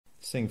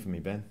Sing for me,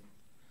 Ben.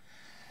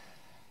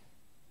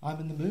 I'm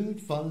in the mood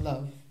for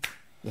love.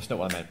 That's not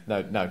what I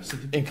meant. No,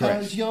 incorrect.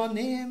 Because you're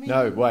near me.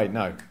 No, wait,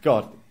 no.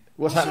 God,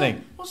 what's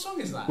happening? What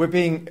song is that? I'm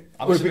in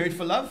the mood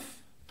for love.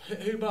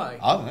 Who by?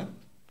 I don't know. Have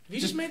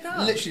you just made that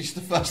up? Literally just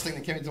the first thing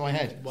that came into my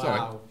head. Wow.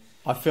 Sorry.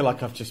 I feel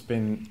like I've just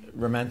been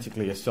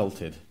romantically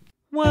assaulted.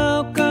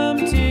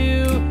 Welcome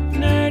to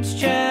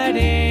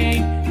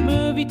Nerdschatting,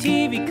 movie,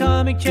 TV,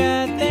 comic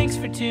chat. Thanks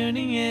for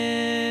tuning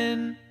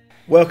in.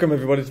 Welcome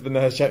everybody to the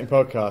Nerdschatting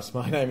podcast.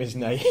 My name is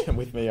Nate, and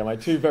with me are my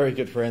two very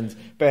good friends,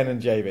 Ben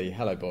and JB.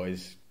 Hello,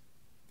 boys.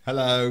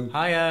 Hello.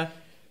 Hiya.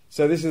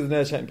 So this is the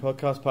Nerdschatting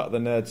podcast, part of the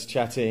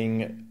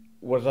Nerdschatting.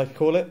 What did I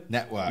call it?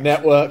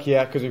 Network,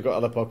 yeah, because we've got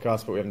other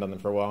podcasts, but we haven't done them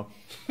for a while.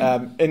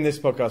 In this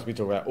podcast, we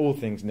talk about all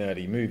things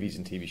nerdy, movies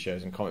and TV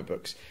shows and comic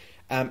books.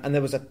 And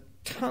there was a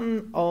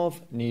ton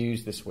of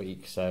news this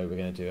week, so we're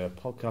going to do a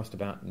podcast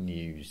about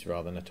news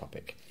rather than a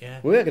topic. Yeah.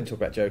 We're going to talk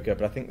about Joker,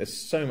 but I think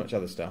there's so much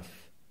other stuff.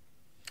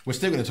 We're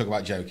still going to talk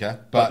about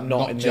Joker, but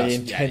not in just, the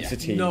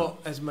intensity. Not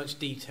as much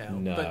detail.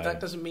 No. But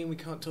that doesn't mean we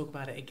can't talk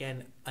about it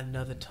again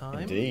another time.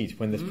 Indeed,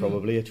 when there's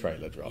probably a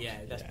trailer drop. Yeah,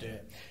 let's do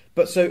it.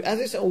 But so,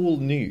 as it's all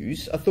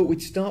news, I thought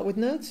we'd start with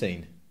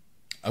Nerdscene.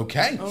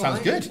 Okay, All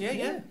sounds right. good.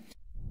 Yeah.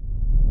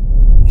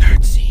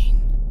 Nerdscene.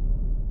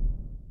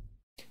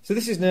 So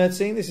this is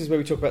Nerdscene. This is where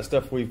we talk about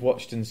stuff we've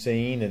watched and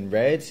seen and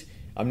read.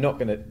 I'm not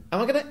going to...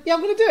 Am I going to... Yeah,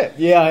 I'm going to do it.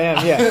 Yeah, I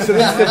am, yeah. So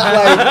this is the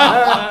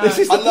play... This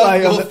is the I play love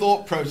on your the...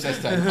 thought process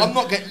then. I'm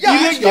not getting... He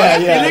looked at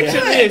me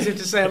yeah. as if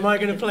to say, am I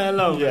going to play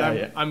along?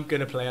 Yeah. I'm going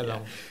to play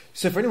along.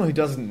 So for anyone who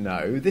doesn't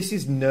know, this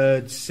is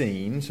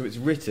Nerdscene. So it's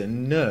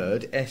written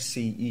Nerd,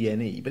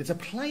 S-C-E-N-E. But it's a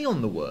play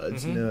on the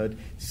words Nerd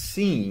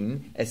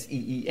Scene,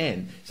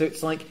 S-E-E-N. So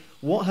it's like...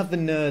 What have the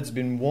nerds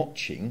been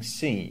watching,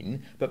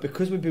 seen, but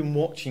because we've been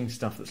watching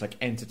stuff that's like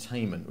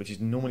entertainment, which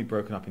is normally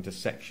broken up into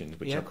sections,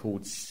 which are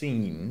called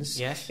scenes,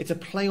 Yes. it's a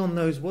play on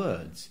those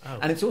words. Oh.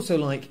 And it's also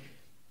like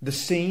the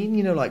scene,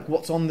 you know, like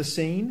what's on the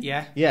scene?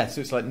 Yeah. Yeah, so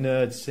it's like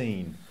nerd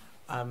scene.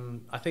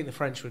 I think the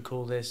French would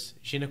call this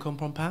Je ne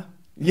comprends pas.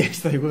 Yes,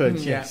 they would,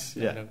 yes.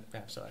 Yeah.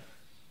 No, sorry.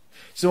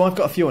 So I've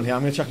got a few on here.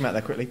 I'm going to chuck them out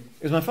there quickly.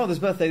 It was my father's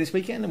birthday this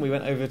weekend, and we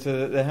went over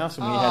to their house,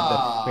 and we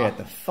had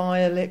the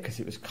fire lit because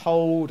it was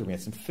cold, and we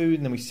had some food,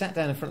 and then we sat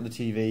down in front of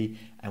the TV,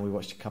 and we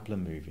watched a couple of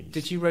movies.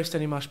 Did you roast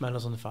any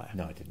marshmallows on the fire?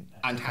 No, I didn't.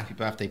 And happy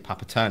birthday,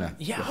 Papa Turner.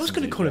 Yeah, Yes, I was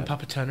going to indeed, call him yeah.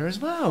 Papa Turner as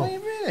well. Oh,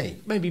 really?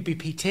 Maybe be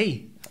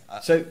PT.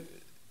 So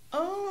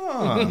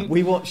Oh.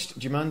 we watched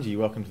Jumanji,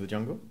 Welcome to the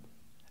Jungle.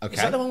 Okay.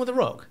 Is that the one with the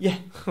rock? Yeah.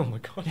 Oh my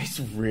god. It's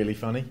really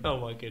funny. Oh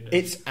my goodness.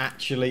 It's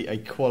actually a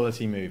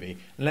quality movie.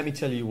 And let me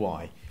tell you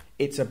why.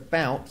 It's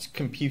about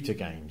computer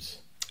games.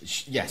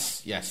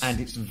 Yes.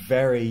 And it's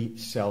very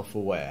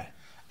self-aware.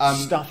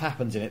 Stuff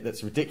happens in it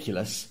that's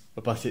ridiculous,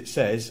 but it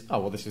says,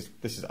 oh, well, this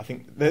is I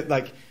think,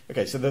 like,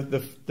 okay, so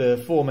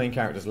the four main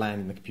characters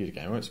land in the computer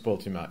game. I won't spoil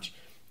too much.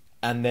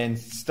 And then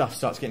stuff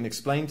starts getting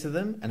explained to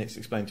them, and it's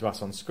explained to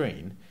us on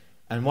screen.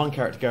 And one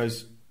character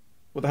goes,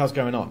 what the hell's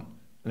going on?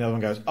 And the other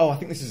one goes, oh, I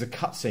think this is a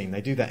cutscene.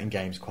 They do that in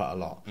games quite a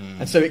lot.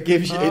 And so it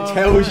gives you, it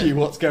tells you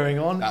what's going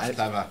on. That's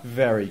clever.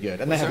 Very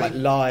good. And they have like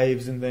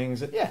lives and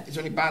things. Yeah. Is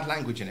there any bad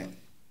language in it?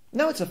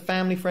 No, it's a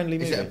family-friendly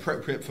movie. Is it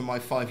appropriate for my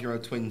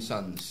 5-year-old twin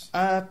sons?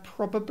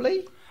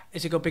 Probably.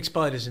 Has it got big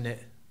spiders in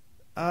it?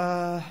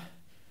 Do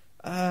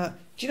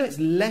you know it's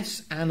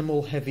less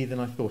animal-heavy than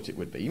I thought it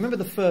would be? You remember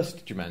the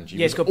first Jumanji?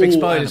 Yeah, it's with got big all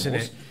spiders in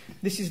animals?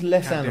 it. This is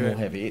less Can't do it.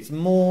 animal-heavy. It's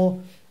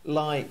more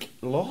like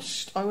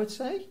Lost, I would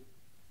say.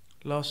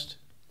 Lost?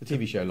 The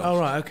TV show Lost. Oh,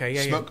 right, okay,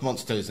 yeah, Smoke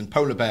monsters and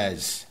polar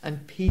bears.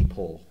 And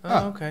people.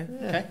 Oh, okay.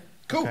 Yeah. Okay,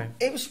 cool. Okay.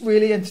 It was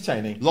really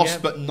entertaining. Lost, Yeah.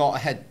 but not a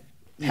head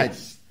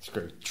Yes.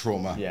 Screwed.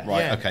 trauma. Yeah.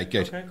 Right. Yeah. Okay.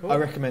 Good. Okay, cool. I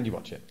recommend you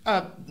watch it.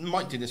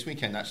 Might do this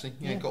weekend actually.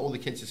 Yeah, Yeah. got all the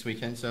kids this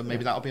weekend, so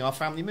maybe that'll be our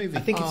family movie.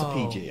 I think it's a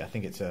Oh. PG. I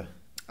think it's a...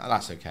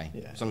 That's okay.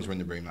 Yeah. As long as we're in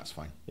the room, that's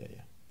fine. Yeah.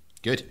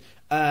 Good.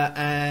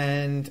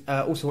 And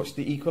also watched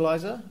The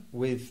Equaliser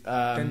with...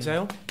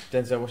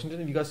 Denzel Washington.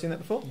 Have you guys seen that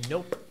before?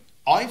 Nope.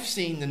 I've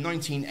seen the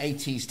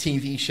 1980s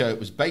TV show it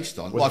was based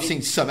on. Well, I've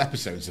seen some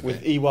episodes of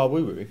With it. Iwa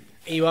Woo.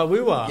 Ewa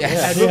Woowa.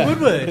 Yes. Edward Yeah.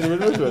 Woodward. Edward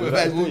Woodward. With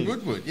that was Edward me.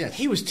 Woodward, yes.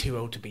 He was too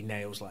old to be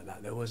nails like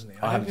that, though, wasn't he?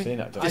 I haven't seen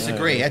that.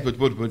 Disagree. Edward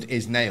Woodward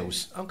is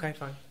Nails. Okay,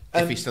 fine.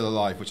 If he's still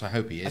alive, which I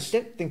hope he I is.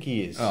 don't think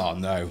he is. Oh,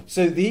 no.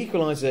 So The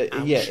Equaliser,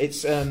 Ouch. yeah,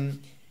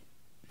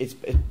 it's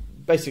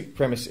basic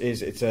premise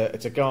is it's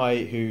a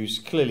guy who's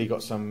clearly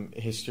got some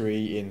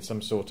history in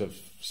some sort of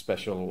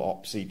special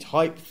opsy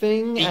type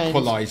thing.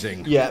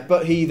 Equalising. Yeah,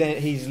 but he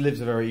lives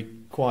a very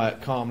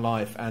quiet, calm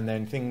life, and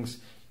then things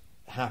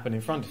happen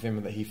in front of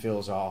him that he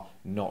feels are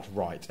not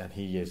right, and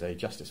he is a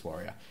justice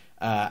warrior.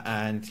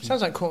 And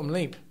Sounds like Quantum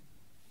Leap.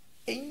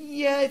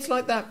 yeah, it's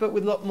like that, but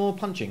with a lot more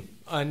punching.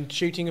 And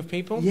shooting of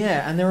people?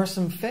 Yeah, and there are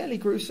some fairly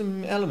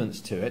gruesome elements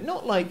to it.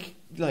 Not like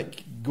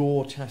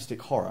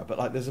gore-tastic horror, but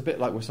like there's a bit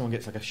like where someone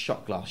gets like a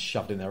shot glass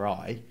shoved in their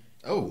eye.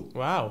 Oh.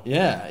 Wow.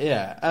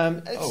 Yeah.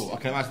 I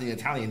can imagine the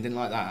Italian didn't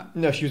like that.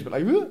 No, she was a bit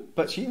like, "Woo,"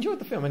 but she enjoyed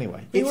the film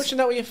anyway. Are you watching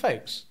that with your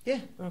folks? Yeah.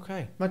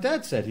 Okay. My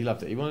dad said he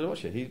loved it. He wanted to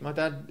watch it. My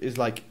dad is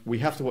like, we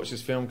have to watch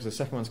this film because the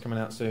second one's coming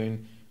out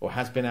soon. or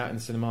has been out in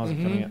the cinemas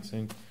and coming out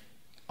soon.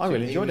 I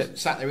really enjoyed it.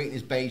 Sat there eating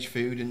his beige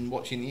food and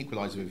watching the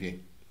Equaliser with you.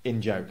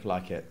 In joke,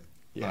 like it.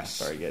 Yeah,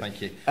 nice. very good.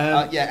 Thank you.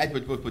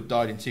 Edward Woodward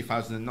died in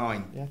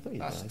 2009. Yeah, I thought he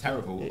That's died.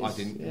 terrible. I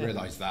didn't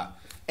realise that.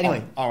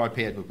 Anyway,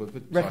 R.I.P. Edward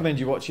Woodward. Recommend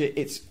you watch it.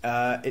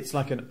 It's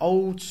like an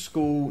old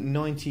school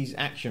 90s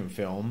action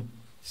film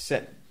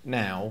set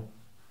now,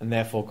 and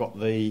therefore got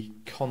the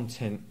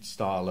content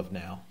style of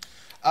now.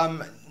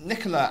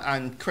 Nicola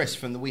and Chris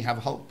from the We Have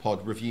a Hulk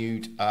pod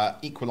reviewed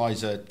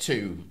Equaliser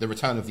 2, The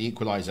Return of the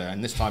Equaliser,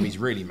 and this time he's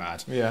really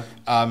mad. Yeah.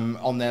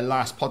 On their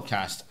last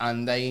podcast,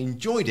 and they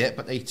enjoyed it,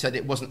 but they said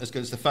it wasn't as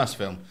good as the first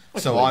film.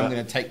 So believe I'm that.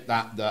 going to take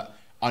that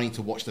I need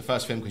to watch the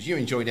first film because you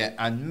enjoyed it,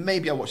 and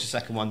maybe I'll watch the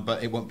second one,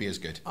 but it won't be as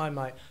good. I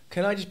might.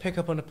 Can I just pick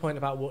up on a point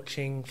about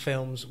watching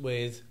films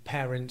with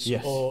parents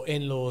or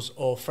in-laws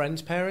or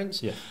friends'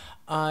 parents? Yeah.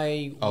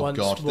 This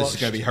is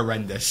going to be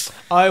horrendous.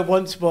 I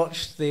once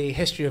watched The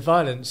History of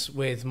Violence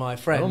with my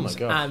friends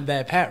and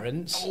their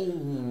parents,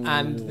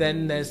 and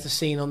then there's the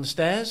scene on the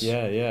stairs.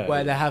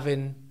 Where they're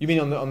having. You mean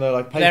on the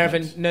like? They're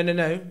having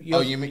no.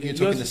 You're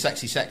talking the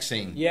sexy sex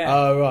scene. Yeah.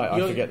 Oh right,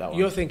 I forget that one.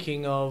 You're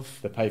thinking of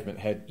the pavement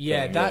head.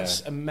 Yeah, thing,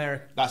 that's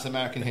American. That's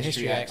American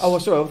History X. Oh,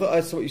 sorry, I thought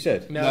that's what you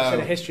said. No, I said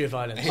A History of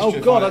Violence. Oh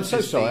God, I'm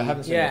so sorry. I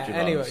haven't seen History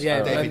of Violence.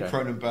 David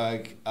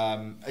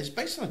Cronenberg. It's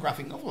based on a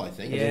graphic novel, I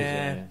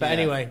think. But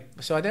anyway,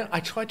 so I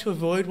tried to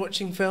avoid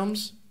watching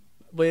films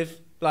with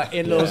like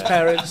in-laws,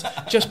 parents,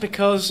 just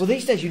because. Well,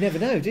 these days you never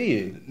know, do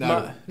you?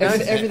 No.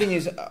 Everything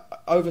is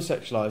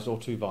over-sexualised or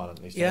too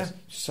violent these days. Yeah.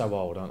 So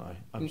old, aren't I?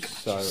 I'm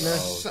so old.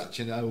 Such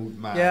an old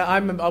man. Yeah, I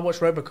remember I watched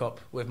RoboCop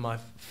with my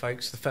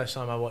folks the first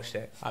time I watched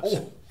it.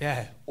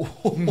 Yeah.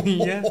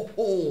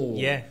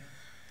 Yeah.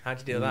 How'd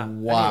you deal with that?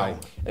 Wow.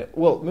 Anyway,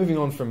 well, moving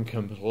on from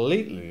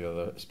completely the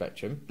other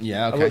spectrum.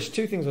 Yeah, okay. I watched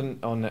two things on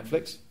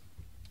Netflix.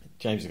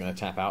 James is going to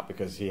tap out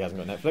because he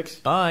hasn't got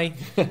Netflix. Bye.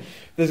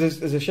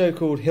 There's a show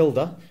called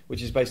Hilda,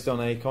 which is based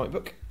on a comic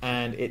book,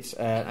 and it's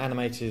an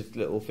animated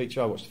little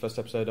feature. I watched the first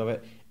episode of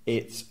it.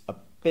 It's a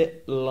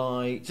bit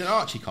like... It's an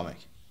Archie comic?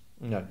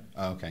 No.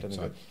 Oh, okay,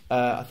 sorry.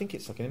 I think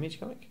it's like an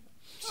Image comic.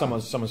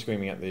 Someone's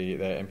screaming at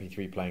their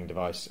MP3 playing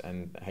device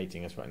and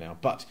hating us right now.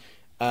 But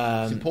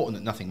it's important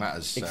that nothing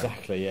matters. So.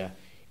 Exactly, yeah.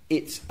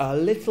 It's a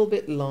little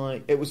bit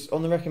like... It was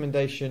on the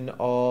recommendation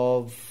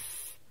of...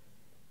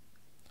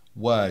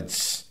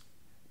 Words.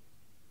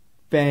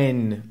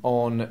 Ben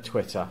on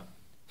Twitter.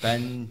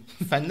 Ben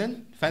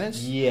Fennan?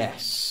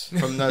 Yes.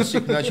 From the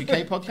Super Nerds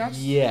UK podcast?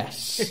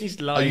 Yes. He's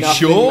lying. Are you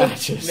sure?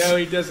 Matters. No,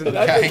 he doesn't.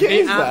 Okay.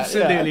 He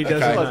absolutely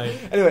doesn't know.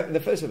 Anyway,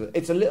 the first of it,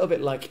 it's a little bit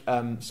like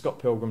Scott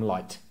Pilgrim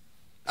Light.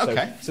 So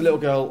okay. It's a little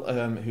girl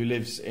who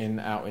lives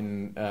out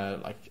in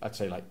I'd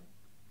say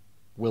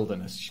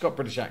wilderness. She's got a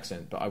British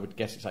accent, but I would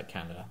guess it's like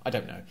Canada. I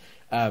don't know.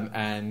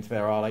 And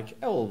there are like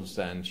elves,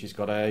 and she's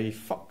got a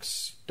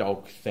fox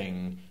dog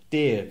thing,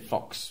 deer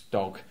fox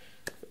dog,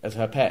 as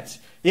her pet.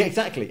 Yeah,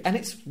 exactly. And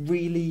it's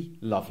really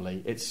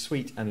lovely. It's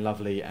sweet and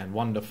lovely and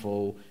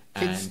wonderful.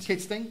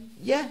 Kids thing?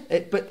 Yeah,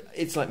 but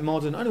it's like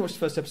modern. I only watched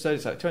the first episode.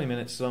 It's like 20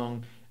 minutes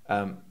long.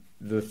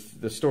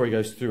 The story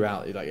goes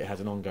throughout. Like it has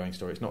an ongoing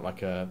story. It's not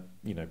like a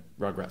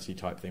Rugratsy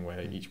type thing where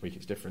each week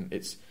it's different.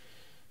 That's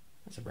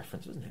a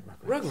reference, isn't it?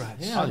 Rugrats.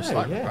 Yeah, I just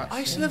like yeah. Rugrats.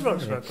 I still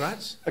love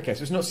Rugrats. Okay,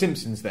 so it's not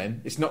Simpsons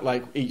then. It's not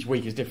like each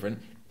week is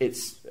different.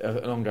 It's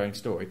an ongoing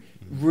story.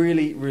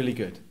 Really, really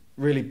good.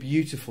 Really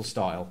beautiful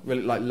style.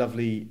 Really like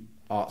lovely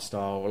art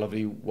style.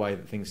 Lovely way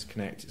that things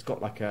connect. It's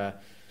got like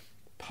a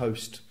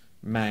post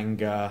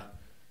manga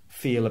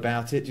feel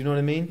about it. Do you know what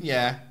I mean?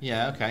 Yeah.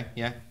 Okay.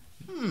 Yeah.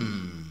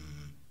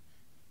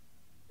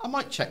 I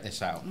might check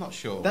this out. I'm not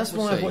sure. That's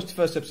why I've watched the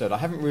first episode. I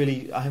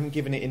haven't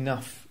given it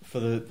enough for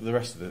the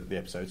rest of the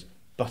episodes,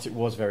 but it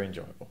was very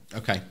enjoyable.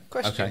 Okay.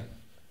 Question. Okay.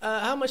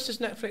 How much does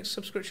Netflix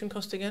subscription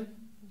cost again?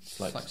 It's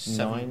like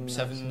 £7.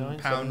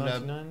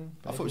 £7.99.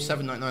 I thought it was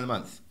 £7.99 a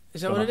month.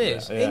 Is that what it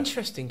is? Yeah.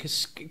 Interesting,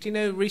 because do you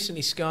know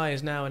recently Sky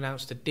has now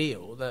announced a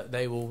deal that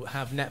they will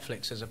have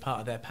Netflix as a part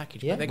of their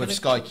package. Yeah. But With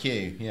Sky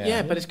Q,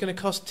 Yeah, but it's going to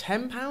cost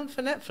 £10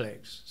 for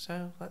Netflix,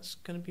 so that's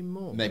going to be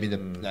more. Maybe the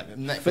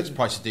Netflix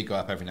prices do go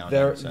up every now and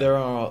then. So. There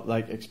are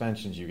like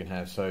expansions you can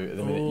have. So at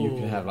the minute you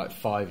can have like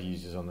 5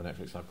 users on the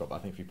Netflix I've got, but I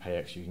think if you pay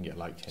extra you can get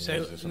like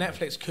 10 users. So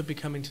Netflix could be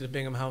coming to the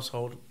Bingham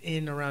household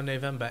in around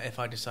November if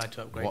I decide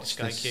to upgrade to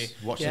Sky Q.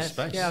 Watch this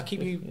space. Yeah, I'll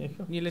keep you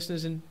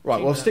listeners in. Right,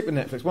 well, I'll stick with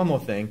Netflix. One more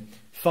thing.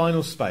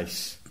 Final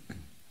Space.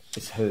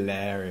 It's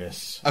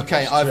hilarious.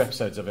 Okay, I've 2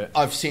 episodes of it.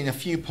 I've seen a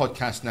few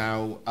podcasts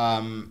now.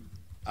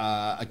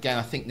 Again,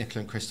 I think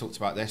Nicola and Chris talked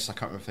about this. I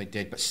can't remember if they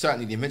did, but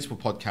certainly the Invincible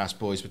podcast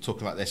boys were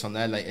talking about this on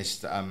their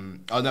latest. It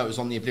was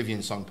on the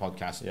Oblivion Song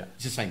podcast. Yeah.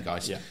 It's the same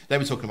guys. Yeah. They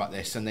were talking about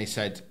this, and they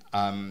said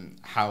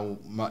how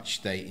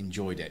much they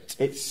enjoyed it.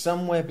 It's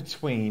somewhere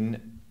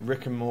between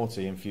Rick and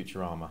Morty and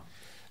Futurama.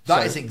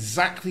 That is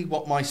exactly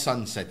what my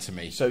son said to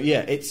me. So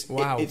yeah, it's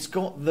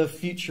got the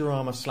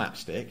Futurama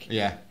slapstick.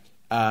 Yeah.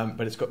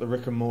 But it's got the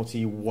Rick and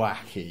Morty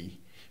wacky.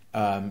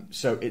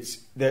 So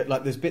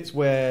there's bits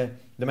where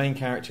the main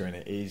character in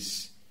it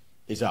is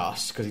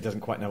us because he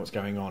doesn't quite know what's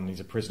going on. He's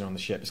a prisoner on the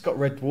ship. It's got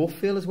Red Dwarf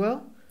feel as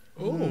well.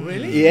 Oh,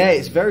 really? Yeah,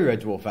 it's very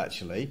Red Dwarf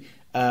actually.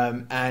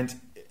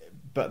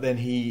 But then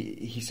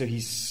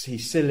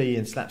he's silly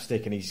and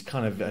slapstick, and he's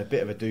kind of a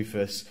bit of a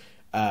doofus.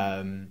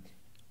 And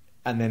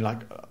then, like,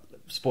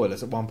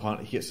 spoilers, at one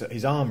point he gets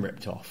his arm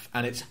ripped off,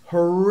 and it's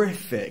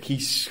horrific. He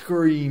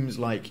screams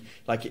like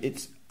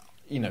it's,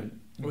 you know,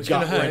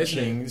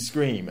 gut-wrenching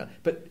scream.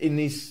 But in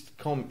these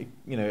cartoons,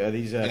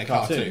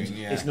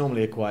 it's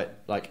normally a quite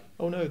like,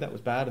 oh no, that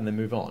was bad, and then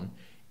move on.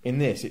 In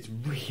this, it's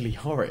really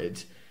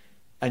horrid,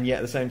 and yet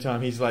at the same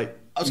time, he's like,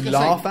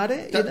 laugh at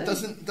it.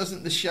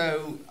 Doesn't the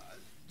show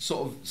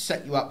sort of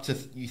set you up to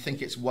you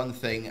think it's one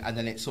thing, and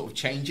then it sort of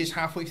changes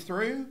halfway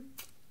through?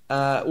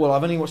 Well,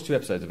 I've only watched 2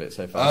 episodes of it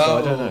so far, so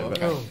I don't know.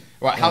 But,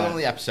 right, how long are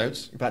the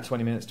episodes? About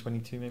 20 minutes,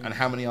 22 maybe. And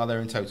how many are there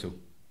in total?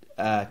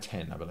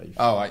 10, I believe.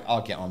 Oh,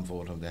 I'll get on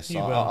board on this.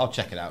 I'll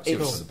check it out, see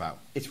what it's about.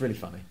 It's really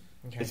funny.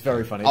 Okay. It's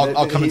very funny.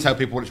 I'll come and tell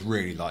people what it's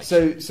really like.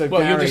 So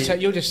well, Gary,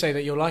 you'll just say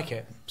that you'll like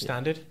it.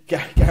 Standard.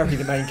 Gary,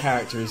 the main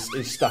character,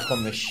 is stuck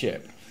on this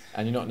ship,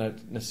 and you're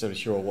not necessarily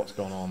sure what's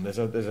going on.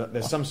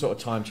 There's some sort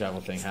of time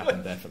travel thing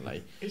happened,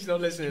 definitely. He's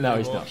not listening. No,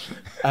 anymore.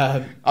 he's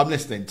not. I'm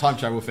listening. Time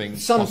travel thing.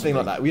 Something possibly.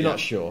 like that. We're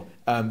not sure.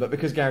 But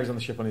because Gary's on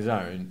the ship on his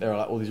own, there are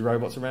like all these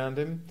robots around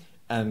him,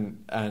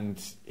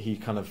 and he's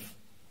kind of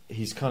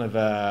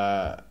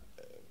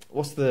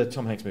what's the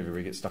Tom Hanks movie where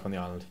he gets stuck on the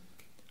island?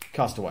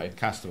 Castaway.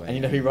 And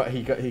you know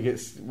he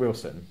gets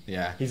Wilson.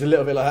 Yeah. He's a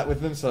little bit like that with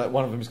them. So like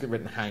one of them has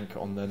written Hank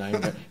on the name.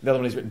 The other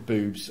one has written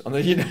boobs on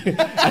the, you know. And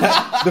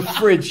the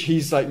fridge,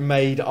 he's like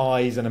made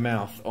eyes and a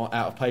mouth out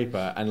of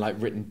paper and like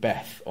written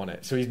Beth on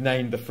it. So he's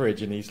named the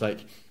fridge, and he's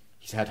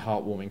had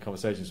heartwarming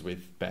conversations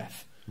with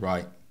Beth.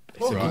 Right.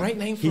 What a great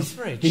name for a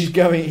fridge. He's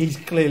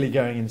clearly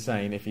going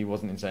insane if he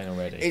wasn't insane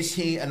already. Is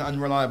he an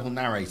unreliable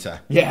narrator?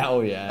 Yeah,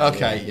 oh yeah.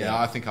 Okay, yeah,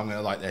 I think I'm going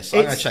to like this.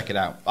 I'm going to check it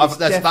out.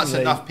 That's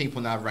enough people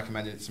now have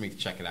recommended it to me to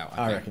check it out.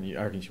 I reckon you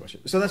should watch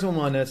it. So that's all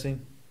my nerd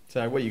scene.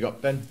 So what you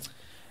got, Ben?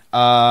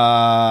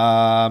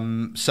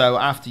 So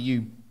after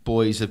you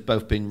boys have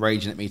both been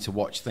raging at me to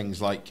watch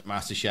things like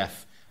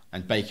MasterChef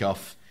and Bake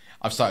Off,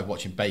 I've started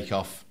watching Bake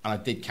Off, and I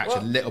did catch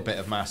a little bit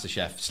of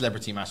MasterChef,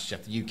 Celebrity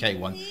MasterChef, the UK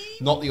one,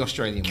 not the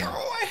Australian one.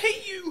 Oh, I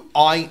hate you!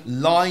 I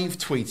live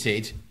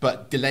tweeted,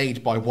 but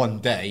delayed by 1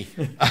 day,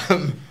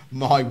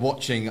 my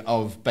watching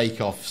of Bake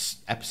Off's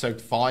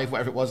episode 5,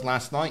 whatever it was,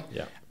 last night.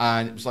 Yeah.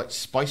 And it was like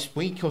Spice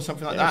Week or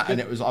something like that.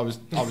 And I was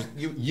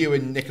you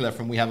and Nicola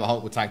from We Have a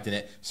Halt were tagged in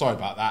it. Sorry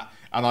about that.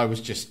 And I was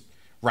just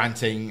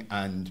ranting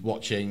and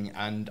watching,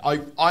 and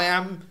I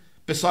am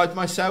beside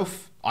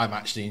myself. I'm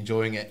actually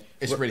enjoying it.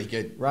 It's really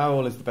good.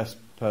 Raoul is the best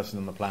person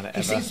on the planet ever.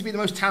 He seems to be the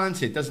most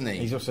talented, doesn't he?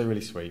 He's also really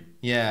sweet.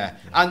 Yeah.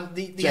 And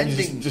the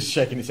ending... Just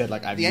shaking his head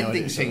like, I have the no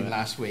ending idea scene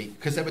last week,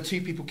 because there were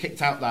 2 people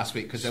kicked out last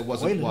week because there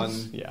wasn't one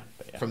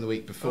from the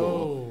week before.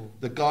 Oh.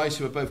 The guys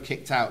who were both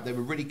kicked out, they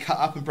were really cut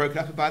up and broken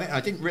up about it. And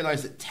I didn't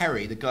realise that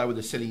Terry, the guy with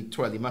the silly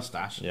twirly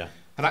moustache, had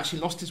actually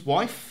lost his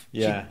wife.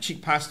 Yeah. She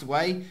passed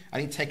away,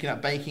 and he'd taken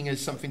up baking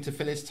as something to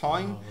fill his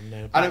time. Oh,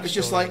 no, and it was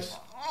just like,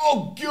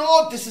 oh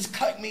God, this has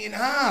cut me in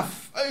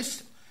half.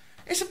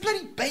 It's a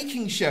bloody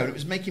baking show, and it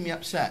was making me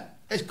upset.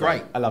 It's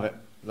great. I love it.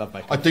 Love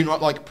bacon. I do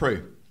not like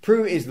Prue.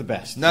 Prue is the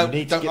best. No, you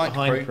need don't to get like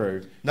behind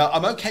Prue. No,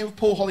 I'm okay with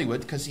Paul Hollywood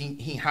because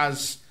he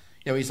has,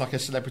 you know, he's like a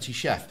celebrity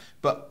chef,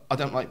 but I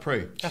don't like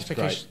Prue. That's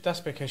because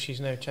she's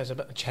no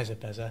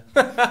Chezabeza.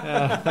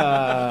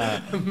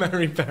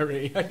 Mary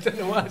Berry. I don't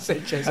know why I say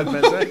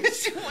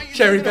Chezabeza.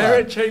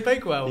 Cherry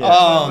Bakewell. Yeah.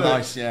 Oh,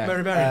 nice, yeah.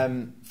 Mary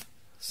Berry.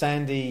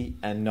 Sandy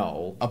and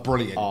Noel are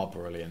brilliant.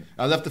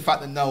 I love the fact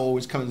that Noel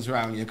always comes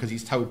around, you know, because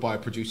he's told by a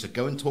producer,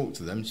 go and talk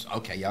to them. So,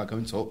 okay, yeah, I'll go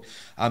and talk.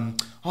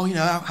 Oh, you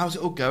know, how's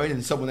it all going?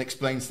 And someone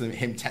explains to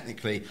him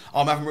technically,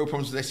 I'm having real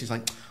problems with this. He's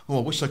like, oh,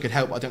 I wish I could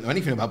help. I don't know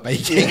anything about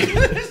baking.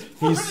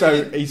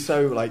 he's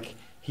so like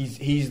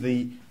he's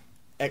the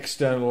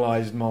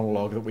externalized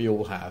monologue that we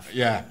all have.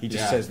 Yeah, he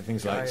just says the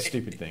things like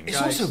stupid things.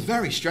 It's also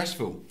very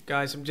stressful.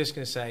 Guys, I'm just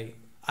going to say,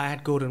 I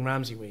had Gordon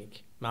Ramsay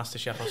week,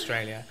 MasterChef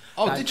Australia.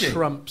 Oh, did you?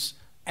 Trumps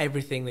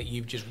everything that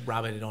you've just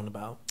rabbited on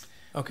about.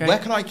 Okay. Where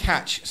can I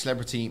catch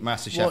Celebrity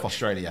MasterChef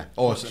Australia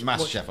or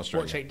MasterChef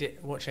Australia?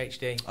 Watch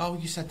HD. Oh,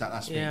 you said that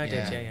last week. Yeah, I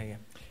did. Yeah.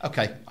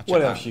 Okay.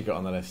 What else you got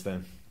on the list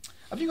then?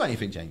 Have you got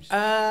anything, James?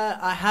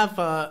 I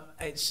have.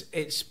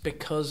 It's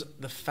because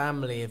the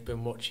family have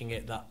been watching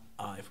it that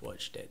I've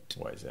watched it.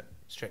 What is it?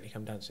 Strictly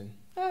Come Dancing.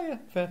 Oh yeah,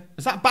 fair.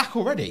 Is that back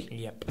already?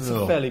 Yep. It's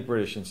a fairly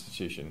British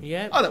institution.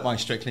 Yeah. I don't mind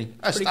Strictly.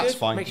 That's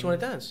fine. Makes you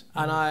want to dance.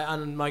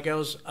 And my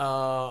girls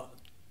are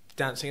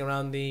dancing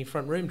around the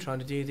front room trying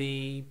to do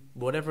the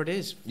whatever it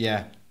is.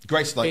 Yeah.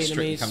 Grace likes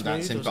Strictly Come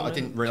Dancing, but I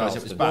didn't realise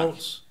it was back.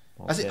 Waltz.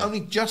 Has it only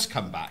just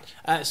come back?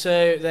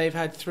 So they've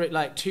had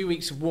 2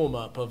 weeks of warm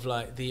up of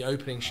like the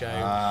opening show.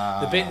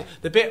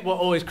 The bit what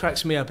always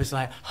cracks me up is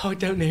like, oh, I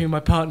don't know who my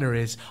partner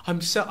is.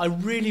 I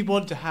really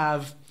want to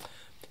have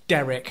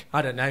Derek.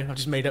 I don't know. I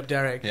just made up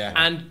Derek. Yeah.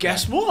 And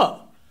guess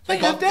what? They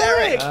got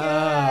Derek. It's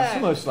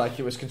almost like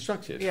it was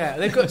constructed. Yeah,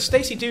 they've got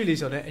Stacey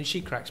Dooley's on it, and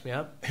she cracks me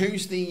up.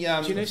 Who's the?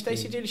 Do you know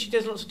Stacey Dooley? She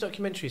does lots of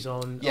documentaries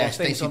on. Yeah, on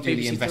things Stacey on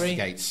Dooley BBC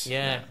investigates.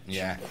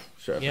 Yeah.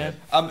 Sure. Yeah.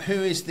 Who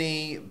is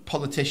the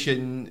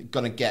politician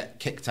gonna get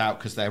kicked out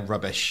because they're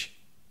rubbish?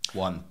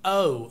 One.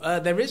 Oh,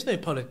 there is no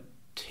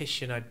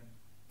politician. I'm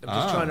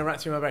just trying to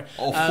rack through my brain.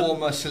 Or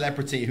former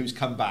celebrity who's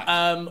come back.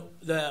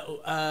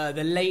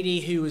 The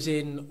lady who was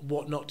in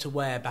What Not to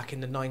Wear back in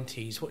the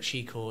 90s. What's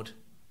she called?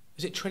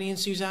 Is it Trini and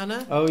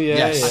Susanna? Oh yeah,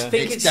 Yes. yeah. I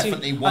think It's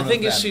definitely one I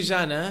think of it's them.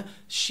 Susanna.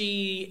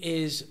 She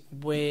is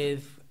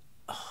with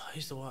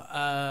who's the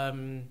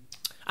one?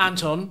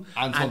 Anton.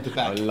 Anton de Beek.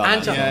 I love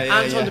Anton.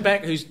 Yeah, Anton de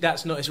Beek.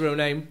 That's not his real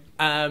name.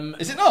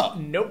 Is it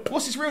not? Nope.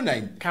 What's his real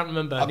name? Can't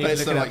remember. I Need bet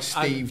to it's look it like up.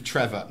 Steve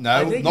Trevor. I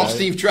No, think not so.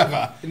 Steve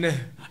Trevor. No.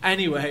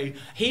 Anyway,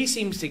 he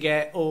seems to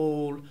get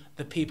all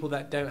the people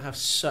that don't have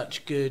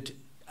such good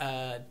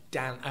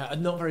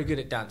not very good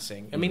at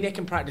dancing. I mean, they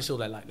can practice all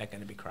their life. They're going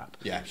to be crap.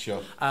 Yeah,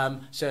 sure.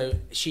 So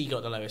she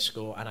got the lowest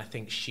score, and I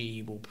think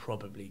she will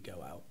probably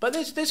go out. But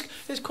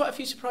there's quite a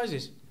few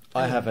surprises.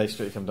 I have a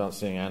Strictly Come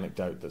Dancing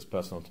anecdote that's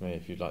personal to me.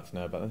 If you'd like to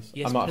know about this,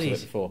 Yes, I might have please.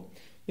 said it before.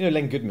 You know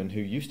Len Goodman,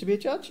 who used to be a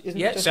judge, isn't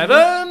he? Yeah, Judge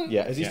 7.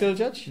 Yeah, is he still a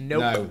judge?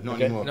 Nope. No, not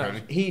Okay. anymore. No.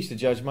 Apparently. He used to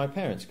judge my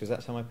parents because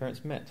that's how my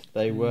parents met.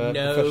 They were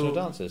No professional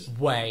dancers.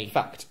 way.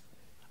 Fact.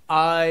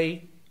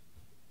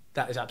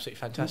 That is absolutely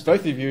fantastic.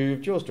 Both of you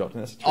have jaws dropped,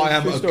 and that's a true, I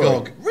am true a story.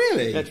 gog.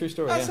 Really? Yeah, true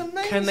story. That's yeah.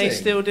 amazing. Can they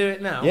still do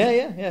it now?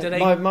 Yeah. Do they-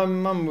 My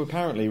mum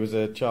apparently was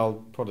a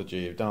child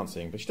prodigy of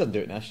dancing, but she doesn't do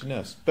it now. She's a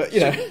nurse. But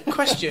you know,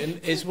 Question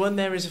is, when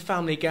there is a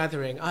family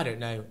gathering, I don't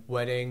know,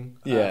 wedding,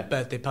 Yeah.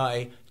 birthday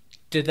party,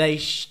 do they?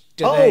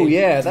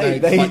 yeah, They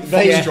they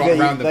foxtrot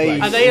around the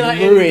place. Are they like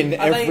ruin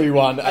are they-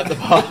 everyone at the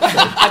party.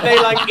 Are they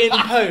like in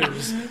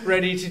pose,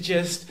 ready to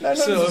just No, not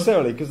sort of?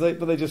 necessarily, because they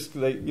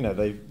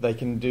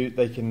can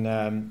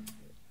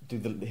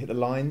hit the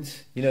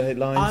lines. You know, hit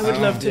lines. I would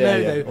love to Yeah, know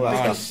yeah, though, all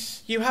that because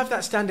stuff. you have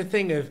that standard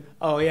thing of,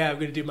 oh yeah, I'm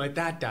going to do my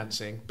dad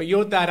dancing, but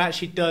your dad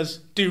actually does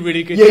do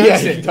really good Yeah,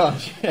 dancing. he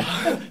does.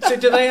 Yeah. So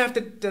do they have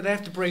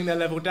to bring their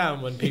level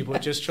down when people are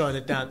just trying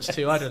to dance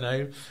to, I don't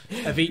know,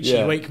 Avicii,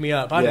 Yeah. Wake Me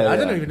Up? I Yeah,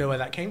 don't yeah. even know where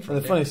that came from.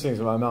 And the funniest thing is,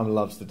 my mum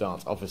loves to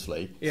dance,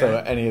 obviously. Yeah. So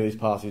at any of these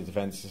parties,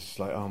 events, it's just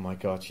like, oh my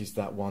god, she's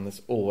that one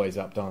that's always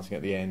up dancing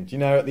at the end. You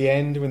know, at the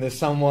end when there's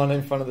someone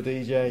in front of the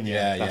DJ.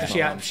 Yeah, that's She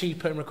my mum. she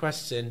putting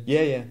requests in.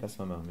 Yeah, that's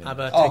my mum. Yeah.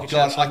 Abba, Oh take a God,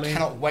 chance I on me.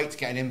 cannot wait to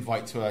get an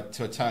invite to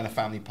a Turner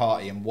family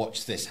party and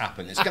watch this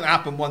happen. It's going to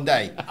happen one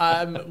day.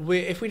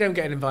 If we don't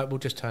get an invite, we'll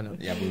just turn up.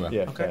 Yeah, we will.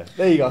 Yeah, Okay. fair.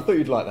 There you go. I thought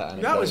you'd like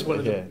that. That was one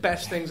of the Yeah.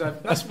 best things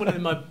That's one of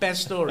my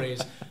best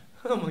stories.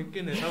 Oh my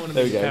goodness! I want to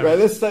There be we go.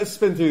 parents. Right, let's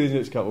spin through these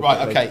next couple. Right.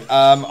 quickly. Okay.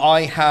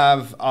 I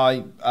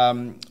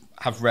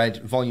have read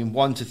volume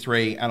 1 to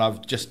 3, and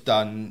I've just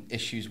done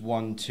issues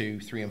 1, 2,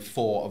 3, and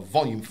 4 of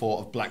volume 4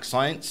 of Black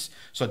Science.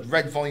 So I'd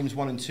read volumes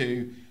 1 and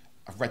 2.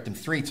 I've read them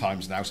 3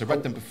 times now. So I've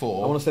read them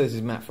before. I want to say this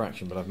is Matt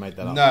Fraction, but I've made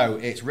that up. No,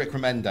 it's Rick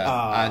Remender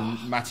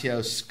and Matteo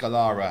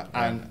Scalara.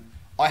 And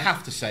I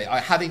have to say, I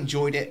had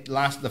enjoyed it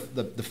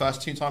the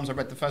first 2 times I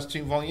read the first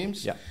 2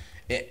 volumes. Yeah.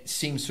 It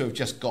seems to have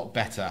just got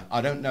better.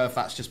 I don't know if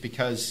that's just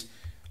because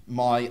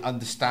my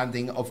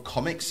understanding of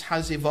comics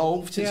has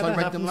evolved since Yeah, I that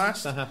read them happens.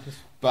 last. That happens.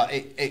 But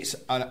it's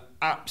an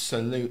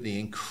absolutely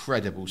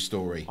incredible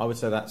story. I would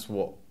say that's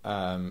what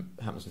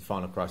happens with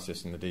Final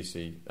Crisis in the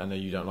DC. I know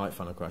you don't like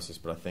Final Crisis,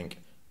 but I think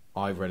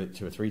I've read it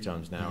 2 or 3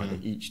 times now,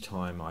 and each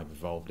time I've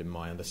evolved in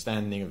my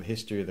understanding of the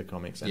history of the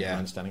comics and my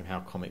understanding of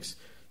how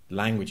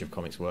language of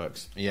comics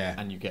works. Yeah.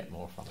 And you get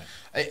more from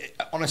it.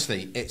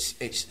 Honestly,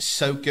 it's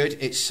so good.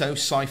 It's so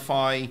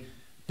sci-fi,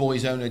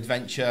 boys' own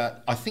adventure.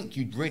 I think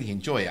you'd really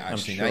enjoy it.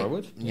 Actually, sure Nate. I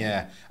would.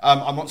 Yeah.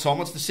 I'm on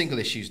to the single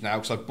issues now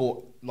because I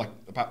bought like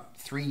about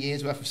 3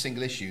 years worth of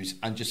single issues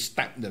and just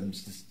stacked them to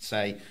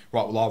say,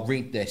 right, well, I'll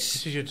read this.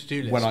 This is your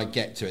to-do list. When I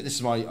get to it. This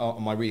is my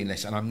on my reading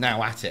list, and I'm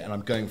now at it, and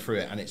I'm going through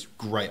it, and it's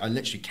great. I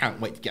literally can't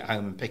wait to get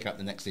home and pick up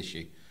the next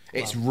issue.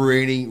 It's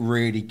really,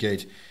 really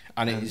good,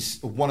 and it is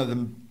one of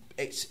them.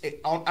 As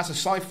a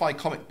sci-fi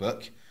comic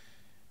book,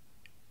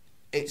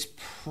 it's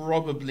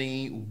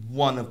probably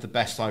one of the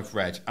best I've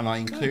read, and I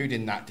include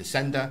in that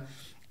Descender,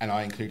 and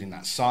I include in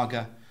that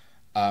Saga,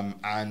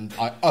 and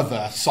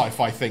other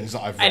sci-fi things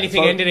that I've read.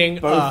 Anything ending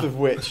Both of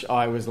which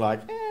I was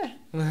like,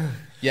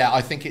 Yeah,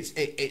 I think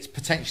it's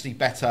potentially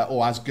better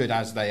or as good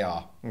as they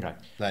are. okay.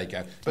 There you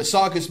go. But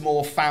Saga's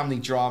more family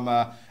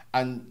drama,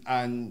 and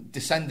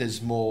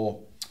Descender's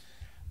more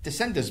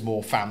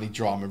family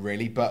drama,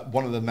 really. But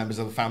one of the members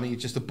of the family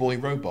is just a boy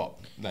robot.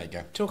 There you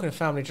go. Talking of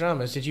family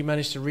dramas, did you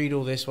manage to read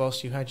all this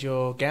whilst you had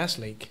your gas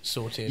leak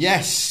sorted?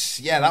 Yes,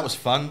 yeah, that was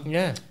fun.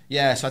 Yeah.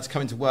 Yeah, so I had to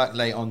come into work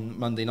late on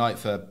Monday night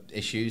for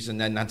issues, and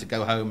then had to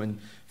go home and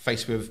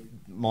face with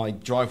my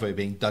driveway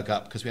being dug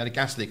up because we had a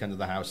gas leak under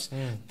the house.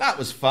 That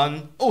was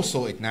fun. All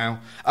sorted now.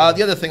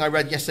 The other thing I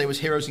read yesterday was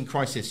Heroes in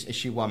Crisis,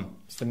 issue 1.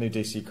 It's the new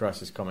DC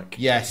Crisis comic.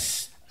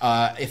 Yes.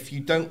 If you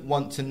don't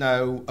want to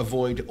know,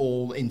 avoid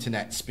all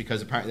internets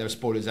because apparently there are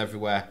spoilers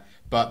everywhere.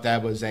 But there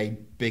was a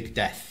big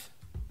death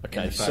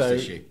Okay, in the first so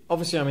issue.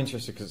 obviously I'm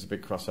interested because it's a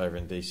big crossover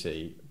in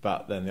DC,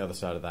 but then the other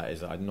side of that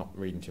is that I'm not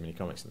reading too many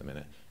comics at the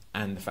minute,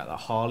 and the fact that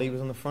Harley was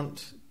on the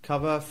front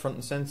cover, front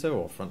and centre,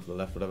 or front to the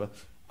left, whatever,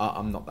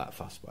 I'm not that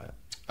fussed by it.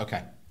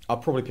 Okay. I'll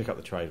probably pick up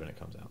the trade when it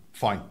comes out.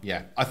 Fine,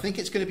 yeah. I think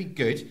it's going to be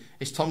good.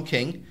 It's Tom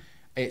King.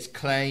 It's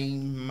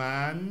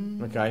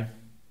Clayman. Okay.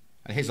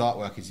 And his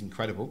artwork is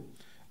incredible.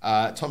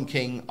 Tom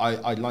King,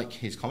 I like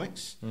his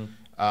comics.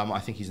 I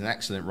think he's an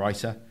excellent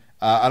writer.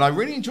 And I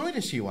really enjoyed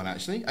issue 1,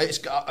 actually. It's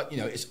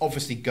it's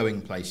obviously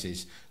going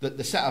places.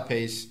 The setup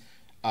is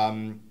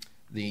the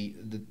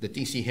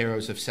DC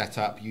heroes have set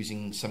up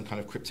using some kind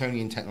of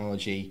Kryptonian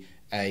technology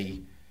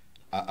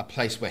a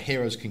place where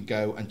heroes can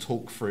go and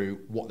talk through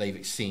what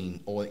they've seen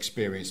or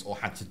experienced or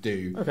had to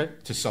do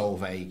to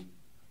solve an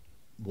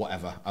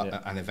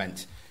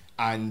event.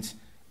 And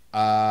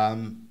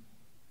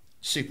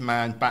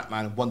Superman,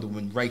 Batman and Wonder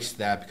Woman race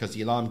there because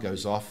the alarm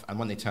goes off, and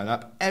when they turn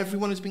up,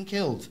 everyone has been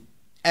killed.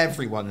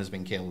 Everyone has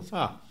been killed.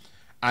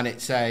 And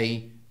it's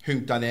a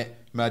whodunit,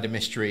 murder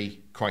mystery,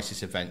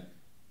 crisis event.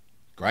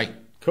 Great.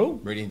 Cool.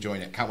 Really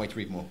enjoying it. Can't wait to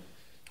read more.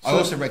 I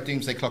also read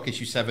Doomsday Clock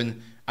issue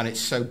 7, and it's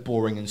so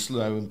boring and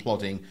slow and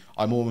plodding.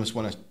 I almost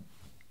want to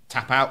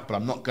tap out, but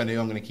I'm not going to.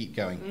 I'm going to keep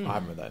going. I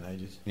haven't read that in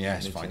ages. Yeah,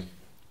 it's fine.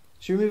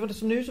 Should we move on to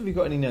some news? Have you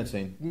got any nerd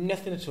scene?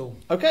 Nothing at all.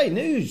 Okay,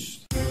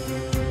 news.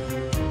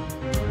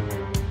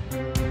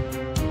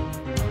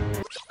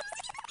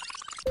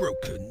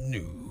 Broken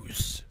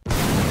news.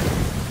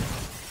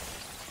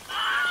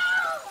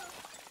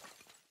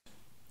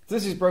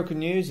 This is broken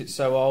news. It's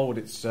so old.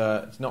 It's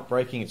not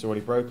breaking. It's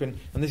already broken.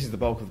 And this is the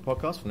bulk of the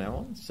podcast from now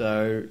on.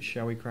 So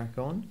shall we crack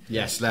on?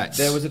 Yes, let's.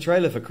 There was a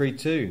trailer for Creed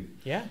 2.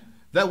 Yeah.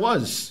 There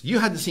was. You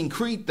hadn't seen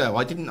Creed though.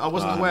 I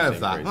wasn't aware of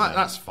that. Creed, That- no.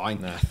 That's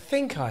fine. No. I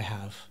think I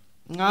have.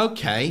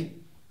 Okay.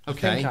 I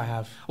think I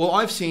have. Well,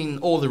 I've seen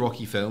all the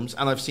Rocky films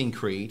and I've seen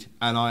Creed,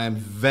 and I am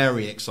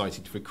very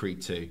excited for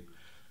Creed 2.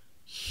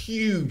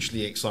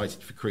 Hugely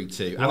excited for Creed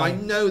 2. And I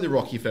know the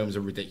Rocky films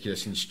are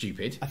ridiculous and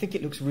stupid. I think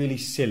it looks really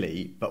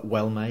silly, but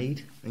well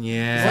made.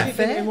 Yeah. What do you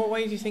think, fair? in what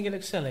way do you think it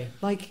looks silly?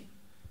 Like,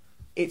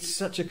 it's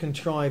such a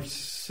contrived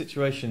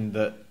situation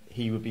that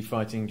he would be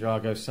fighting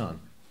Drago's son.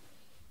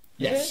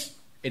 Yes,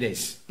 it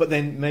is. But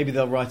then maybe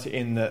they'll write it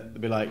in that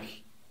they'll be like,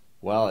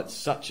 well, it's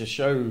such a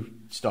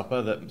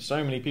showstopper that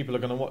so many people are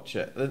going to watch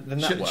it. Then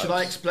that works. Should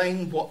I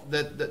explain what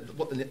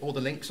all the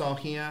links are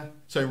here?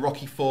 So in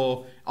Rocky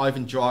 4,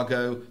 Ivan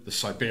Drago, the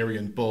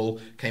Siberian Bull,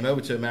 came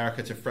over to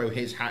America to throw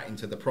his hat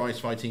into the prize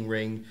fighting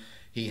ring.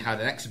 He had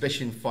an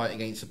exhibition fight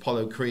against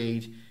Apollo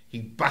Creed. He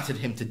battered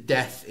him to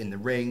death in the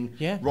ring.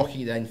 Yeah.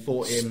 Rocky then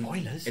fought him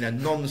Spoilers. in a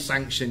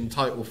non-sanctioned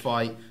title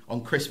fight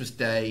on Christmas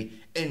Day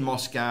in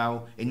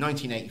Moscow in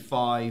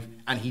 1985,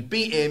 and he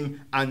beat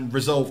him and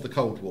resolved the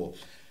Cold War.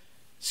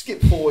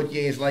 Skip forward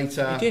years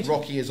later, He did.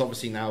 Rocky is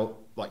obviously now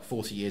like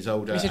 40 years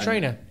older. He's a and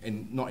trainer.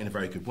 not in a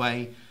very good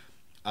way.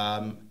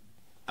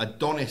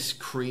 Adonis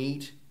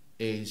Creed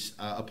is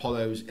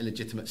Apollo's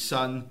illegitimate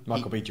son.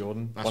 Michael B.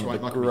 Jordan, That's one right,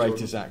 of the Michael B. greatest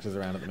Jordan. actors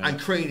around at the minute. And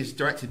Creed is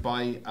directed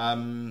by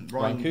Ryan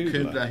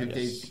Coogler, who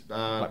yes. did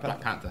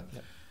Black Panther.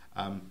 Yep.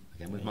 Again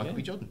with There you Michael go.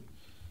 B. Jordan.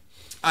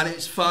 And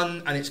it's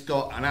fun, and it's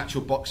got an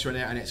actual boxer in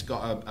it, and it's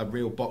got a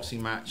real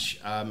boxing match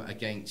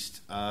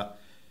against...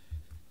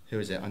 who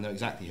is it? I know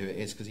exactly who it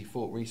is because he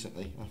fought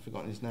recently. I've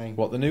forgotten his name.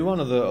 What, the new one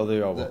or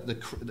the old one? The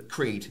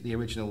Creed, the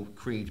original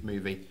Creed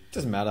movie.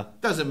 Doesn't matter.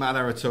 Doesn't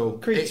matter at all.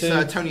 Creed it's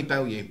 2. Tony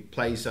Bellew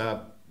plays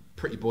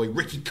pretty boy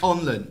Ricky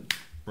Conlon.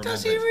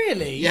 Does he remembered.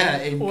 really? Yeah,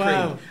 in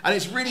Wow. Creed. And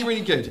it's really,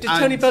 really good. Did And-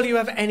 Tony Bellew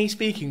have any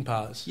speaking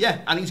parts?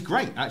 Yeah, and he's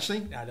great,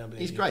 actually. I don't believe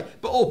He's you. great.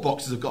 But all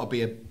boxers have got to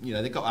be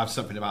they've got to have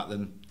something about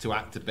them to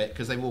act a bit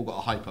because they've all got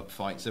to hype up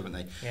fights, haven't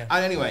they? Yeah.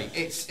 And anyway,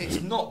 it's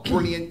not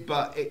brilliant,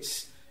 but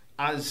it's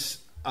as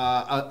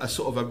a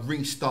sort of a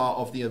restart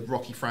of the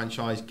Rocky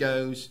franchise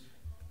goes.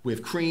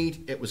 With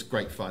Creed, it was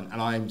great fun,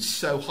 and I am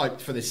so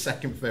hyped for this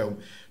second film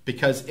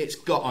because it's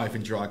got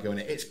Ivan Drago in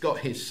it, it's got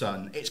his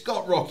son, it's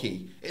got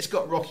Rocky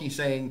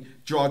saying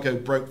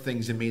Drago broke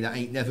things in me that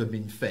ain't never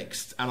been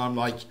fixed, and I'm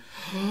like,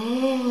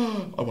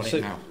 I want So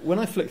it now. when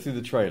I flick through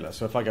the trailer,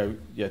 so if I go,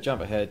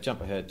 jump ahead,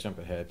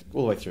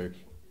 all the way through,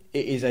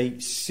 it is a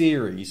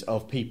series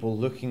of people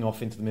looking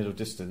off into the middle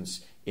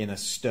distance in a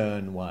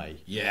stern way.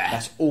 Yeah.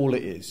 That's all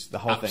it is, the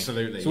whole thing.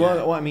 Absolutely, So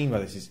yeah. what I mean by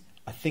this is,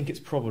 I think it's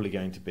probably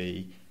going to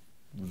be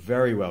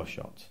very well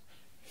shot,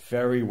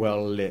 very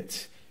well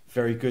lit,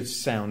 very good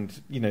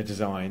sound,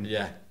 design.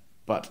 Yeah.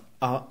 But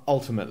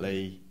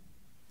ultimately,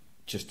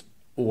 just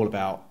all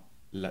about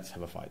let's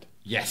have a fight.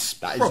 Yes,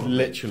 That is probably.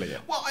 literally it.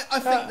 Well, I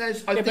think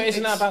there's. I Yeah, think but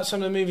isn't that it's- about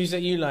some of the movies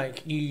that you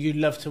like? You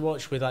love to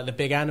watch with like the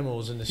big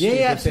animals and the Yeah,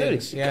 stupid absolutely.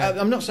 things. Yeah,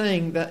 I'm not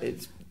saying that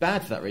it's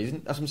bad for that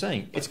reason. That's what I'm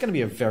saying. It's going to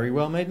be a very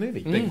well made movie.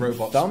 Big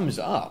robots Thumbs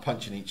up.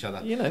 punching each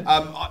other?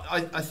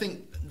 I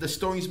think the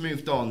story's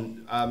moved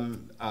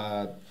on.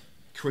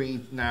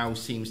 Creed now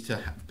seems to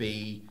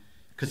be,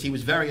 because he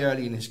was very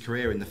early in his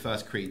career in the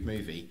first Creed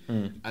movie,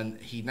 and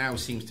he now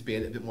seems to be a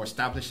little bit more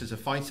established as a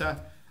fighter.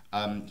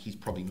 He's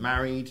probably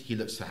married. He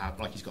looks to have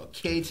like he's got a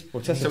kid.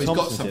 Well, Tessa so he's got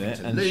Thompson's something in it,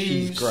 to and lose.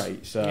 she's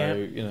great. So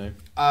you know,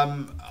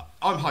 I'm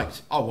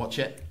hyped. I'll watch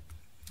it.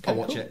 I'll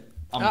watch it.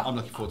 I'm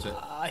looking forward to it.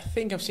 I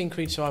think I've seen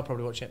Creed, so I'll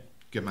probably watch it.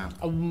 Good man.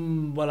 You're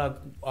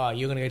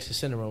going to go to the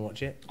cinema and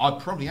watch it? I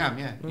probably am.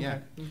 Yeah, yeah.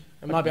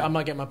 I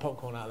might get my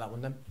popcorn out of that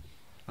one then.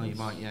 Oh, you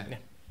might. Yeah.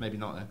 Maybe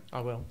not then.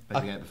 I will.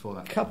 Maybe get it before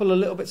that. A couple of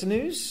little bits of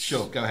news.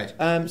 Sure, go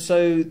ahead.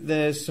 So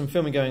there's some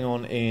filming going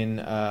on in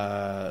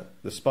the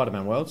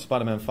Spider-Man world,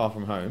 Spider-Man Far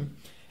From Home,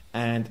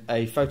 and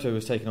a photo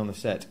was taken on the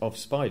set of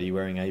Spidey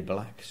wearing a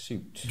black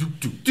suit.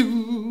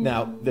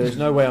 Now, there is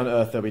no way on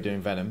earth they'll be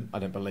doing Venom, I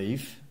don't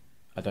believe.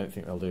 I don't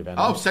think they'll do Venom.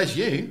 Oh, says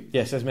you.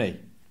 Yeah, says me.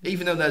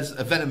 Even though there's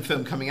a Venom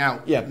film coming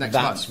out next month.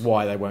 That's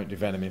why they won't do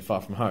Venom in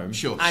Far From Home.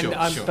 Sure.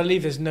 I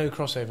believe there's no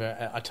crossover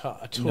at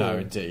all. No,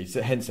 indeed.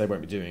 So hence they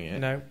won't be doing it.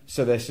 No.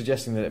 So they're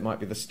suggesting that it might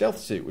be the stealth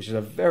suit, which is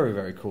a very,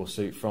 very cool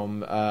suit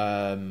from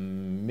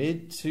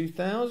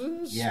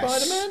mid-2000s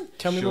Spider-Man.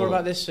 Tell me more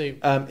about this suit.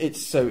 It's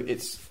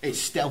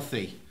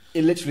stealthy.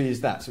 It literally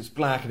is that. So it's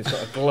black and it's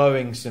got a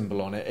glowing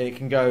symbol on it. It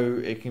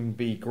can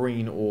be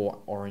green or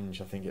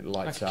orange. I think it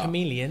lights like a up.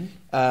 chameleon?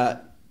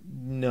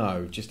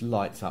 No, just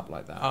lights up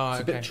like that. Oh,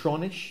 it's a bit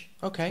Tronish.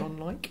 Okay.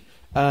 Tron-like.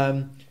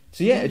 So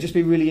yeah, it'd just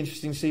be really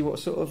interesting to see what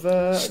sort of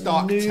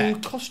Stark new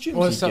tech. costumes.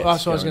 Well, he that's what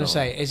gets I was going going to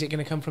say. Is it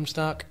going to come from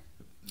Stark?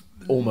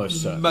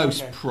 Almost certain.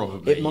 Most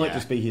probably. It might yeah.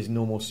 just be his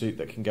normal suit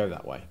that can go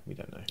that way. We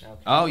don't know. Okay.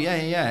 Oh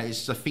yeah.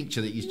 It's a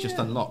feature that he's just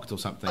unlocked or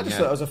something. I just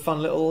thought it was a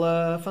fun little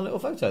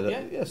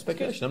photo.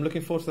 Speculation. I'm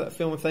looking forward to that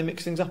film if they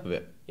mix things up a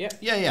bit.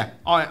 Yeah.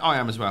 I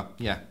am as well.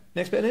 Yeah.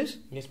 Next bit of news.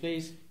 Yes,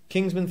 please.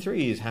 Kingsman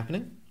 3 is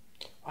happening.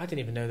 I didn't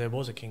even know there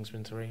was a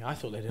Kingsman 3. I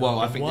thought they did. Well,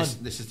 I think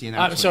this is the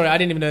announcement. Sorry, I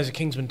didn't even know there was a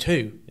Kingsman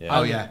 2.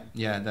 Yeah.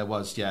 Yeah, there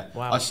was. Yeah,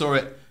 wow. I saw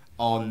it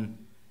on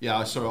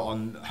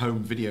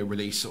home video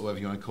release or whatever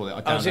you want to call it. I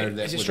downloaded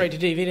it. Is it straight to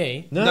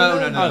DVD?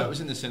 No. It was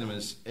in the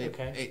cinemas.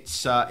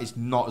 It's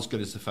not as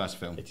good as the first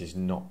film. It has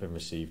not been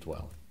received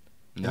well.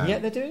 No. And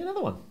yet they're doing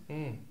another one.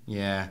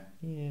 Yeah.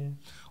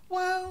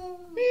 Well,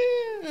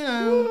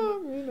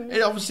 Well,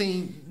 it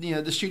obviously,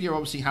 the studio are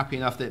obviously happy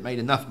enough that it made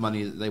enough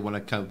money that they want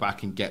to come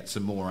back and get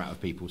some more out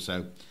of people.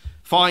 So,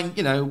 fine,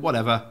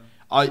 whatever.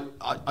 I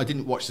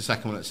didn't watch the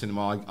second one at the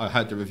cinema. I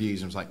heard the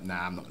reviews and was like,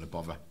 nah, I'm not going to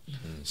bother.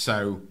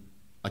 So,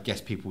 I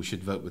guess people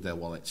should vote with their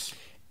wallets.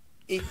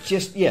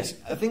 Yes.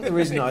 I think the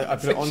reason I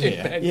put it on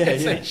here.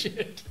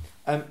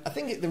 I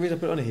think the reason I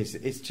put it on here is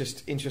it's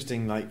just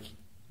interesting. Like,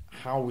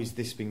 how is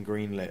this been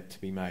greenlit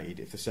to be made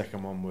if the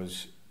second one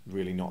was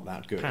really not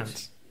that good?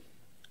 Pants.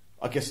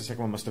 I guess the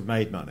second one must have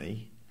made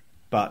money,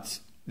 but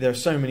there are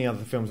so many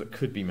other films that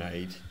could be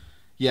made.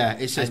 Yeah,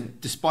 it says,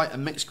 despite a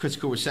mixed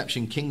critical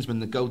reception, Kingsman: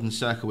 The Golden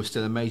Circle was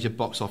still a major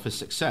box office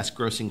success,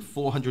 grossing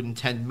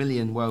 $410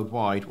 million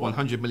worldwide,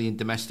 $100 million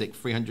domestic,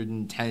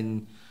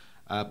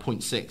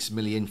 $310.6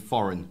 million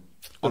foreign,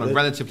 on a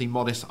relatively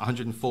modest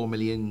 $104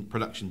 million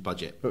production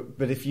budget.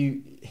 But if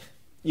you...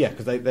 Yeah,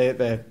 because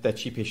they're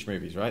cheapish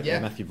movies, right? Yeah.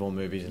 They're Matthew Vaughn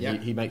movies,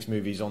 and he makes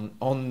movies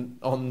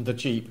on the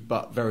cheap,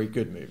 but very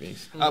good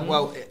movies.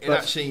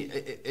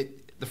 The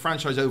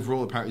franchise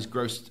overall apparently has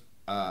grossed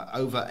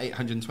over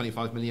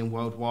 $825 million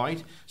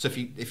worldwide. So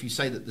if you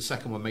say that the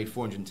second one made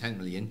 $410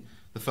 million,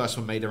 the first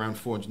one made around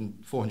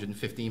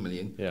 $415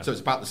 million. Yeah. So it's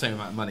about the same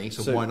amount of money.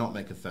 So why not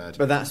make a third?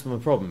 But that's my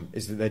problem,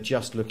 is that they're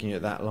just looking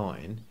at that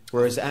line.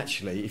 Whereas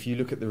actually, if you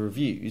look at the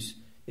reviews,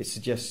 it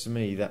suggests to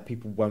me that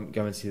people won't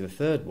go and see the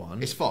third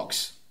one. It's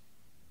Fox.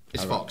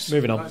 It's Fox.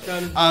 Moving on.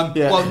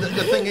 Well,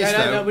 the thing is,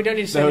 no, we don't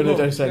need to say anymore.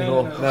 Don't say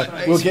anymore. No,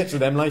 we'll get to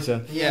them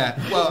later. Yeah.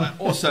 Well,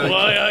 also,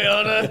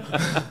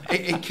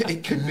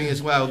 it could be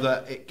as well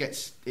that it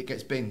gets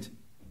binned.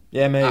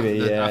 Yeah,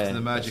 maybe. After the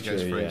merger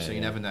goes through, so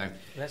you never know.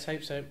 Let's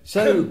hope so.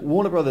 So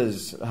Warner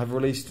Brothers have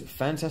released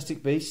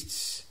Fantastic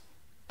Beasts: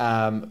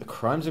 The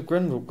Crimes of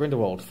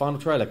Grindelwald final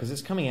trailer, because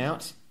it's coming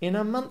out in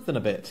a month and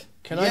a bit.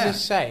 Can I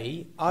just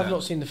say, I've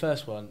not seen the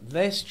first one.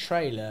 This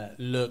trailer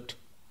looked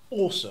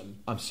awesome.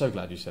 I'm so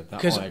glad you said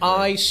that.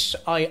 Because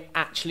I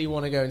actually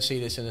want to go and see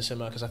this in the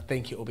cinema, because I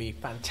think it will be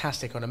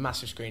fantastic on a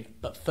massive screen.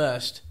 But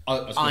first,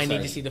 I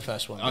need to see the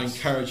first one. I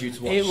encourage you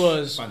to watch. It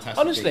was Fantastic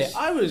honestly,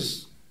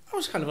 Beasts. I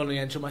was kind of on the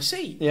edge of my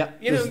seat. Yeah.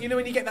 You know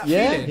when you get that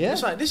feeling.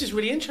 It's like, this is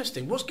really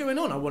interesting. What's going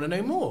on? I want to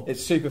know more.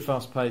 It's super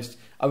fast paced.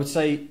 I would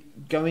say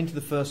go into the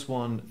first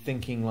one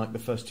thinking like the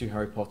first two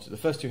Harry Potter. The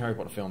first two Harry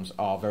Potter films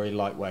are very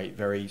lightweight,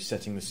 very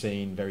setting the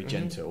scene, very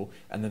gentle,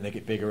 and then they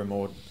get bigger and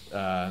more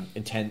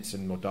intense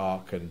and more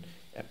dark and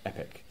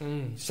epic.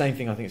 Same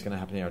thing I think is going to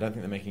happen here. I don't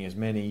think they're making as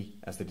many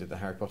as they did the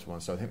Harry Potter one.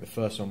 So I think the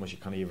first one was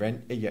your kind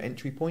of your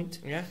entry point.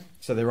 Yeah.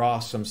 So there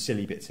are some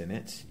silly bits in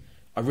it.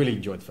 I really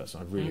enjoyed the first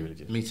one. I really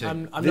did. Me too.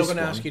 I'm not going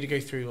to ask you to go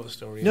through what the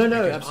story is. No,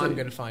 absolutely. I'm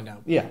going to find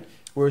out. Yeah.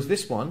 Whereas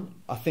this one,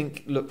 I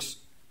think, looks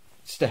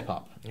step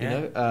up. Yeah. You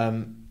know,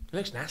 it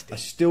looks nasty. I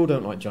still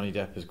don't like Johnny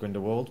Depp as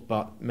Grindelwald,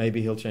 but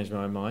maybe he'll change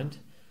my own mind.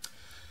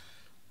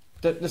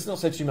 Let's not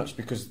say too much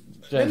because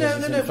James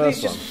hasn't seen the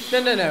first one.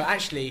 No.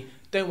 Actually,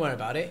 don't worry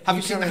about it. Have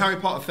you seen the Harry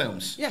Potter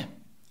films? Yeah.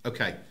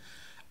 Okay.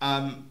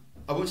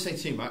 I won't say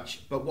too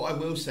much, but what I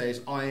will say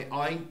is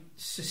I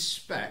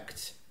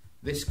suspect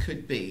this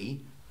could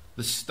be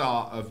the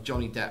start of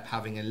Johnny Depp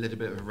having a little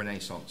bit of a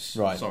renaissance.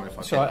 Right. Sorry if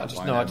I I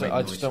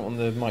just don't want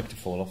the mic to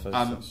fall off.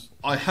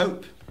 I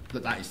hope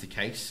that is the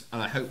case,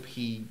 and I hope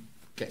he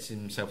gets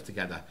himself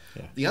together.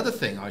 Yeah. The other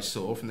thing I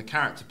saw from the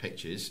character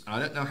pictures, and I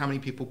don't know how many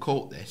people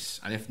caught this,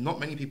 and if not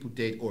many people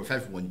did, or if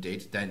everyone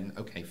did, then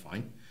okay,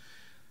 fine.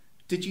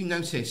 Did you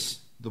notice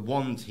the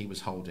wand he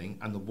was holding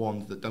and the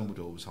wand that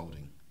Dumbledore was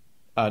holding?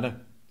 No.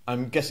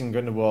 I'm guessing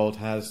Grindelwald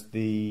has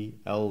the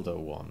Elder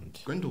Wand.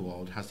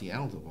 Grindelwald has the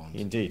Elder Wand.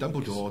 Indeed.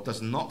 Dumbledore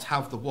does not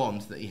have the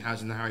wand that he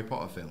has in the Harry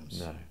Potter films.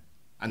 No.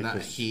 And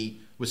that he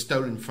was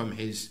stolen from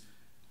his...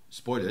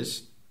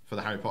 Spoilers for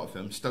the Harry Potter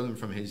film. Stolen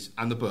from his...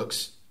 And the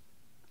books.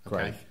 Okay.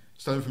 Grave.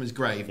 Stolen from his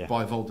grave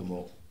by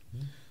Voldemort.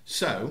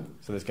 So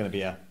there's going to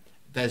be a...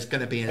 There's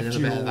going to be a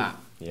little bit of that.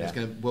 Yeah.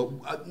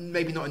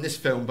 Maybe not in this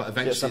film, but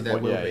eventually there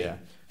will be. Yeah.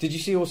 Did you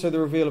see also the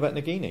reveal about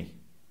Nagini?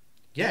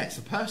 Yeah, it's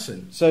a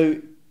person. So,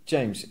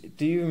 James,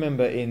 do you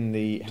remember in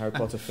the Harry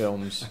Potter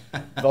films,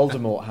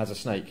 Voldemort has a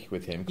snake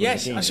with him?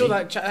 Yes, Nagini? I saw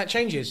that. That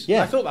changes.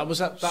 Yeah. I thought that was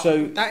that.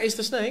 So that is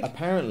the snake.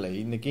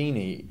 Apparently,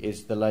 Nagini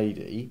is the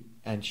lady,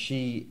 and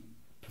she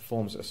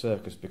performs at a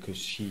circus because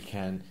she's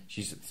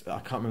I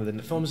can't remember the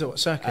performs at what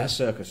circus? At a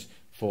circus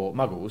for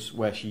Muggles,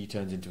 where she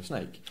turns into a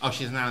snake. Oh,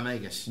 she's an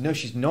animagus. No,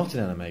 she's not an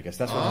animagus.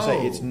 That's what I'm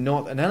saying. It's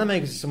not an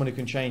animagus. Is someone who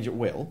can change at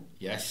will.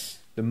 Yes.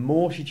 The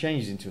more she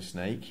changes into a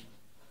snake,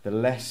 the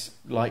less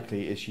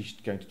likely is she's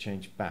going to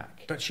change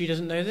back. But she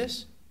doesn't know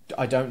this?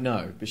 I don't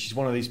know, but she's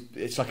one of these...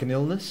 It's like an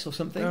illness or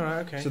something. Oh, right,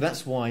 okay. So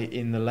that's why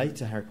in the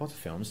later Harry Potter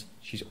films,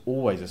 she's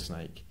always a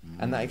snake.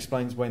 And that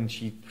explains when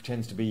she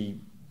pretends to be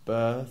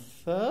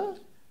Bertha?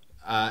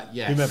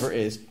 Yes. Whomever it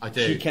is. I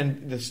do.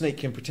 The snake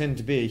can pretend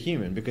to be a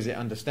human because it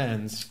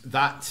understands...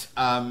 That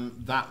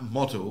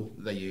model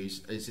they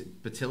use, is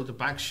it Bathilda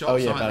Bagshot? Oh,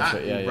 yeah,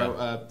 Bagshot, yeah, who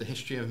wrote The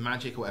History of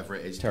Magic, or whatever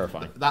it is.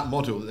 Terrifying. That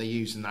model that they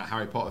use in that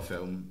Harry Potter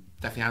film,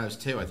 Deathly Hallows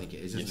 2, I think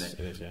it is, isn't Yes, it?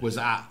 it is, yeah. Was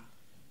at...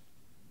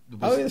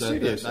 the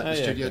studios. The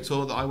studio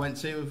tour that I went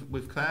to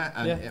with Claire,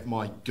 and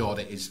my God,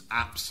 it is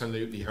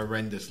absolutely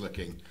horrendous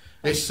looking.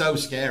 It's so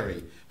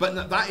scary.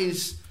 But that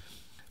is...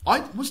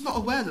 I was not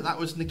aware that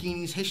was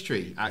Nagini's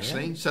history,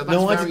 actually. Yeah. So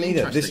that's I very didn't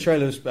either. This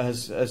trailer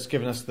has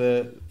given us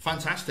the...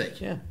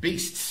 Fantastic. Yeah.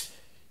 Beasts.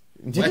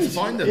 Indeed. Where to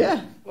find them?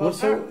 Yeah. Well,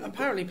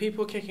 apparently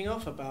people are kicking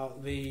off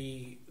about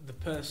the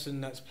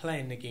person that's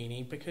playing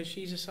Nagini because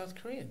she's a South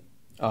Korean.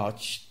 Oh,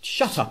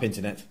 shut up,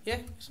 internet. Yeah,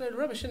 it's a load of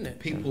rubbish, isn't it?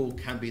 People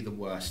can be the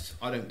worst.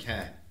 I don't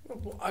care.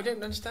 Well, I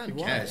don't understand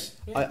Who why. cares?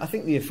 Yeah. I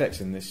think the effects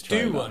in this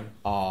trailer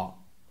are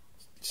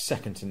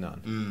second to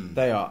none.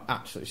 They are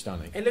absolutely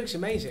stunning. It looks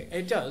amazing.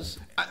 It does.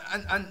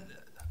 And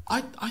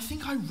I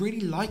think I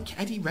really like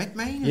Eddie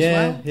Redmayne as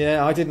well.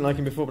 Yeah, I didn't like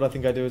him before, but I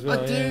think I do as well.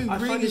 I do. Yeah. I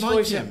really find his like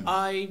voice. him.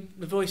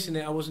 The voice in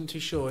it, I wasn't too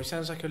sure. He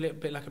sounds like a little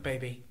bit like a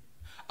baby.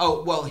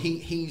 Oh well,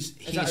 he's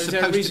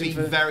supposed to be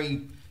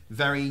very,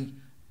 very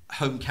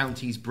home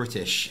counties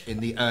British in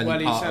the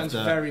early part of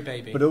the very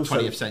baby. But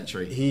also, 20th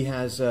century. He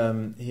has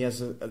a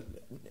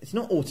it's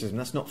not autism.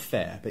 That's not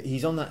fair. But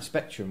he's on that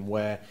spectrum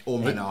where all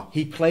men are.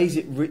 He plays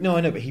it. No,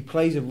 I know, but he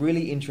plays a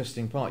really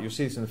interesting part. You'll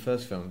see this in the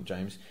first film,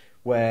 James,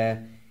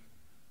 where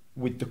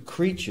with the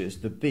creatures,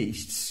 the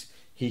beasts,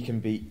 he can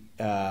be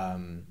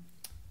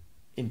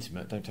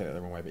intimate. Don't take that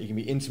the wrong way, but he can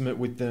be intimate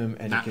with them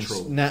and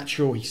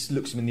natural. He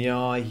looks them in the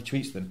eye. He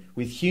treats them.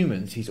 With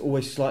humans, he's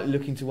always slightly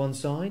looking to one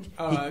side.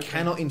 He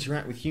cannot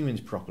interact with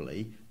humans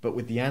properly, but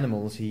with the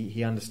animals,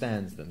 he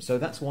understands them. So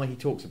that's why he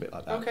talks a bit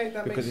like that. Okay,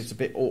 because it's a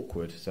bit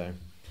awkward. So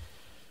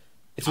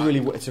it's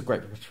a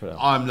great trailer.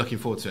 I'm looking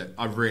forward to it.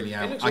 I really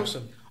am. It looks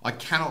awesome. I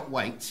cannot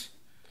wait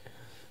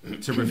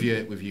to review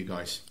it with you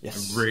guys.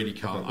 Yes. I really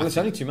can't. Well, it's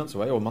only 2 months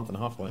away, or a month and a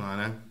half away.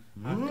 I know.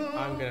 I'm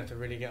going to have to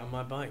really get on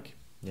my bike.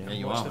 Yeah,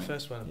 you watch are. the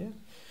first one. Yeah.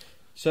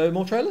 So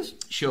more trailers?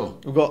 Sure.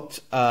 We've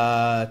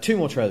got 2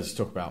 more trailers to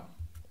talk about.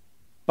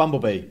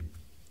 Bumblebee.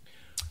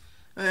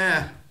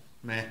 Meh.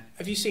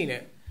 Have you seen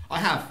it? I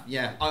have.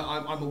 Yeah.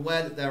 I'm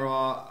aware that there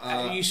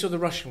are. You saw the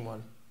Russian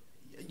one.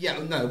 Yeah.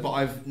 No, but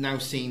I've now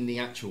seen the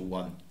actual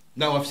one.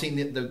 No, I've seen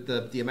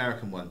the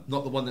American one,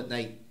 not the one that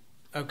Nate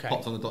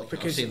popped on the document.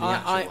 Because I've seen the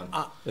actual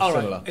one. They're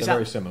similar. They're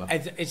very similar.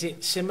 Is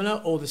it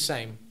similar or the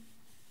same?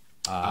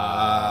 Question.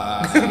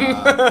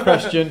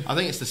 I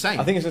think it's the same.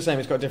 I think it's the same.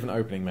 It's got a different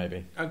opening,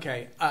 maybe.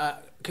 Okay,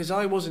 because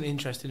I wasn't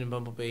interested in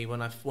Bumblebee when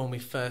the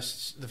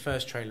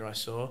first trailer I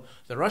saw.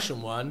 The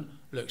Russian one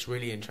looks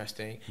really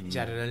interesting. He's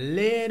added a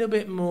little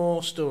bit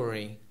more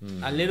story,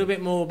 a little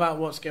bit more about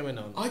what's going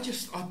on. I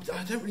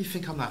don't really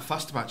think I'm that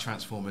fussed about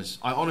Transformers.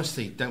 I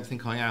honestly don't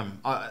think I am.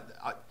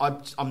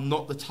 I'm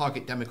not the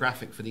target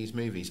demographic for these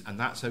movies, and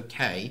that's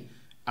okay.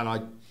 And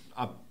I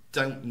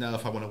don't know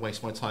if I want to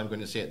waste my time going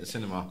to see it at the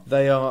cinema.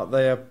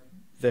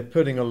 They're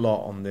putting a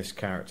lot on this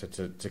character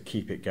to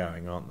keep it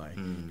going, aren't they?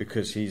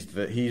 Because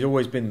he's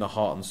always been the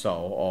heart and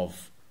soul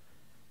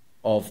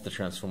of the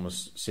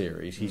Transformers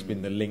series. He's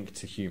been the link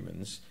to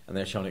humans, and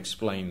they're trying to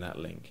explain that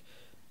link.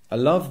 I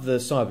love the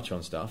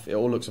Cybertron stuff. It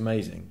all looks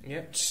amazing.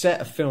 Yeah.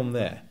 Set a film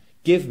there.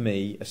 Give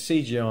me a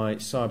CGI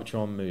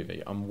Cybertron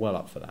movie. I'm well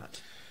up for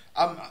that.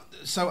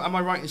 So am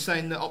I right in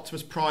saying that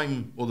Optimus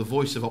Prime, or the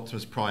voice of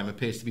Optimus Prime,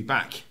 appears to be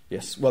back?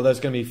 Yes. Well, there's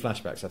going to be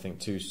flashbacks, I think,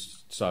 to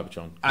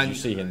Cybertron. And you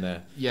see him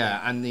there.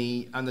 Yeah, and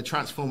the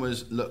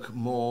Transformers look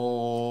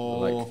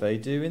more like they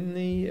do in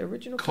the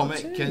original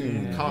comic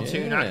and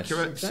cartoon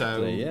accurate. Exactly,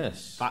 so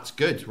yes, that's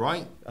good,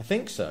 right? I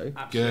think so.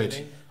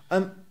 Absolutely.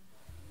 Good.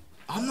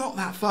 I'm not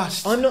that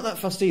fussed. I'm not that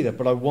fussed either,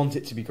 but I want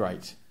it to be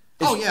great.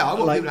 I want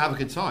people to have a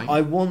good time.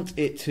 I want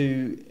it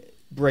to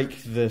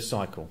break the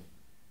cycle.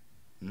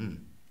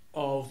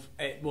 Of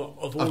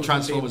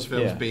Transformers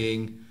films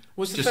being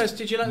was the first?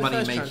 Did you like the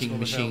first money-making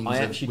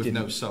machines with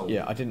no soul?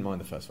 Yeah, I didn't mind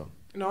the first one.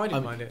 No, I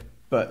didn't mind it.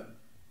 But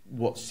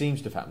what seems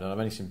to have happened, and I've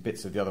only seen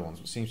bits of the other ones,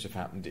 what seems to have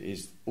happened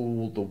is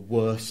all the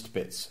worst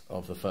bits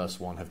of the first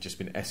one have just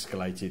been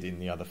escalated in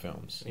the other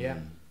films. Yeah.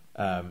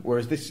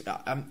 Whereas this,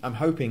 I'm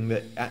hoping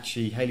that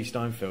actually Hayley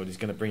Steinfeld is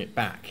going to bring it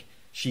back.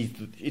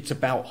 It's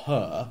about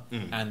her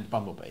and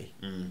Bumblebee.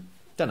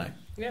 Don't know.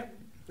 Yeah,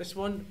 this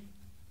one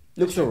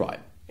looks all right.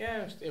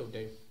 Yeah, it'll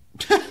do.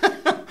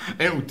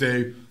 It'll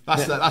do.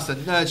 That's a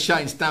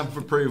Nerdschatting stamp of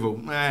approval.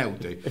 It'll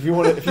do. If you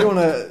want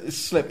to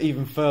slip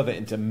even further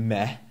into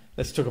meh,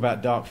 let's talk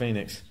about Dark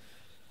Phoenix.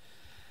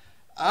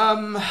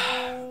 I'm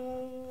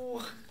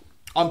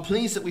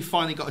pleased that we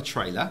finally got a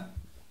trailer.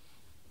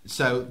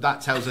 So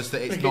that tells us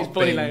that it's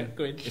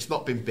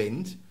not been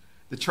binned.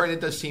 The trailer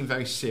does seem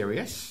very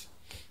serious.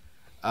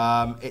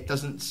 It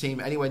doesn't seem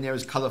anywhere near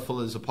as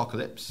colourful as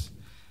Apocalypse.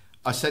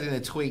 I said in a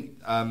tweet,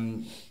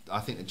 I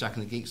think that Jack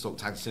and the Geeks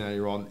tagged us in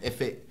earlier on,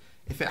 if it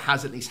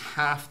has at least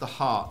half the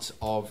heart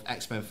of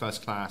X-Men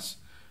First Class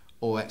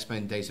or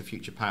X-Men Days of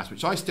Future Past,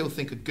 which I still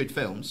think are good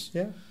films,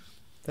 then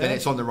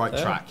it's on the right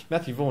track.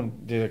 Matthew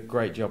Vaughn did a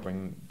great job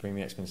bringing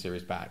the X-Men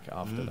series back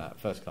after that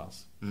First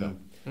Class film.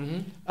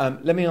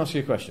 Let me ask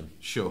you a question.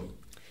 Sure.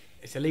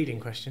 It's a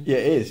leading question. Yeah,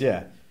 it is,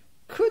 yeah.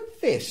 Could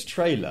this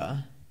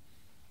trailer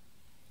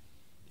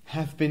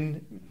have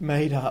been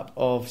made up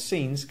of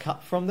scenes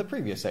cut from the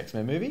previous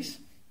X-Men movies?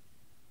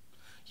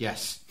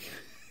 Yes.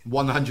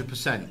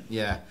 100%,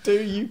 yeah.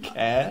 Do you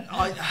care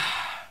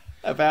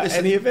about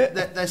any of it?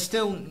 They're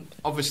still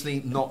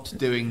obviously not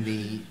doing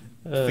the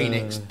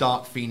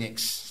Dark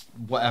Phoenix,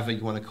 whatever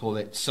you want to call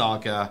it,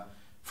 saga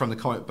from the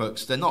comic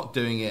books. They're not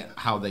doing it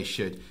how they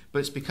should. But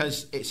it's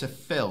because it's a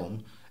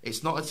film.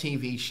 It's not a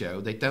TV show.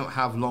 They don't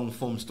have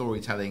long-form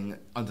storytelling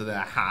under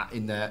their hat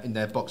in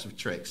their box of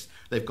tricks.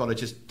 They've got to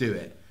just do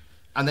it.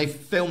 And they've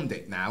filmed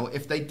it now.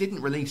 If they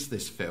didn't release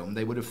this film,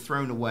 they would have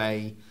thrown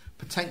away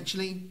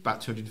potentially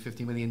about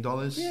 $250 million.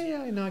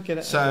 Yeah, I get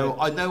it. So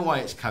I know why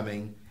it's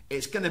coming.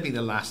 It's going to be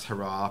the last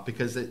hurrah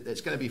because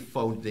it's going to be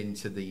folded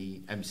into the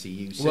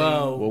MCU soon.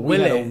 Well, we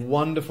had a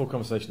wonderful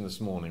conversation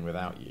this morning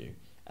without you.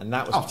 And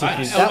that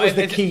was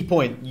the key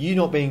point. You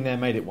not being there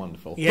made it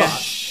wonderful. Yeah,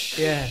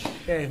 yeah,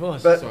 it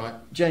was.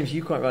 But James,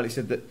 you quite rightly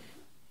said that.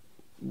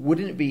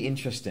 Wouldn't it be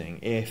interesting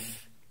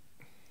if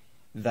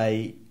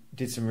they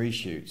did some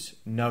reshoots,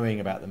 knowing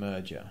about the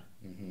merger,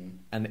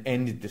 and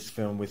ended this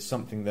film with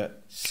something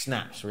that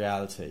snaps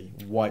reality,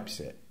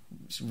 wipes it,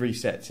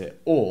 resets it,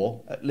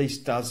 or at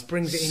least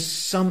brings it in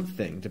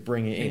something to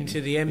bring it into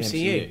the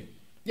MCU.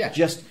 Yeah,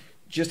 just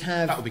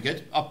have that would be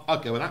good. I'll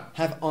go with that.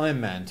 Have Iron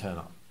Man turn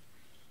up.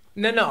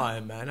 No, not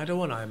Iron Man. I don't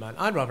want Iron Man.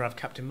 I'd rather have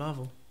Captain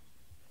Marvel.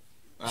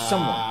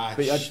 Someone.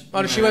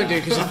 But she won't do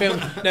because the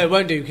film. No, it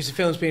won't do because the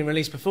film's being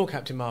released before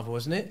Captain Marvel,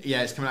 isn't it?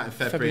 Yeah, it's coming out in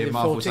February and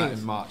Marvel's out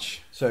in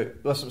March. So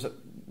that's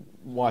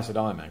why I said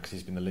Iron Man, because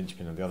he's been the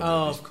linchpin of the other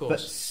movies. Of course. But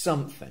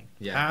something.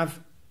 Yeah. Have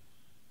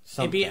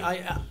something.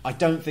 I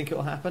don't think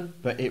it'll happen,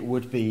 but it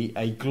would be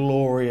a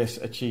glorious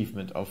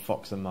achievement of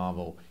Fox and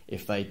Marvel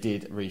if they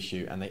did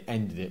reshoot and they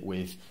ended it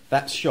with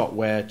that shot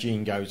where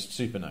Jean goes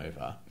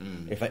supernova.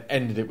 If they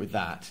ended it with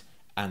that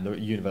and the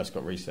universe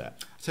got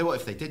reset. So what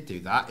if they did do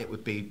that? It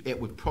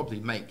would probably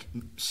make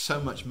so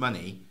much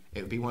money.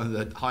 It would be one of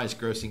the highest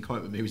grossing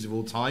comic book movies of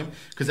all time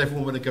because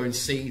everyone would go and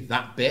see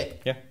that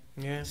bit. Yeah.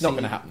 It's not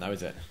going to happen though,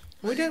 is it?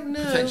 We don't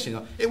know. Potentially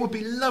not. It would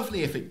be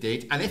lovely if it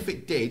did, and if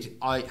it did,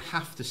 I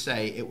have to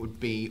say it would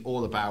be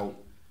all about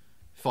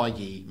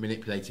Feige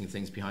manipulating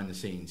things behind the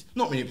scenes.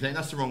 Not manipulating,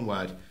 that's the wrong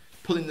word.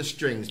 Pulling the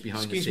strings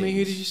behind the scenes. Excuse me,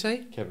 who did you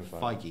say? Kevin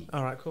Feige.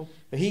 All right, cool.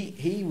 But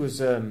he was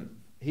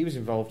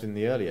involved in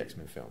the early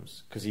X-Men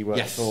films because he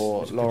worked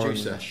for Lauren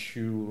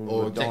Schuh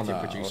or executive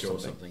producer or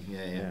something.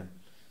 Yeah.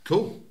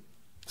 Cool.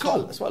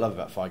 That's what I love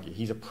about Feige.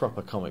 He's a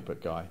proper comic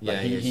book guy. Yeah,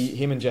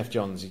 him and Jeff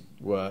Johns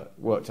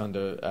worked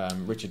under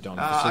Richard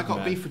Donner. I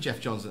got beef for Jeff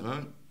Johns at the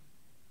moment.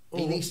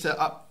 He needs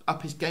to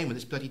up his game with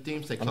this bloody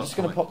Doomsday Clock. I'm just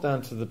going to pop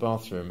down to the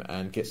bathroom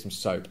and get some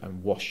soap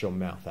and wash your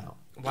mouth out.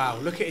 Wow,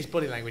 look at his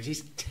body language.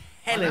 He's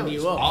telling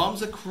you off.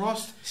 Arms are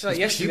crossed. It's like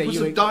yesterday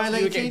you were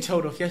getting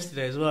told off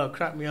yesterday as well.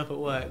 Cracked me up at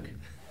work.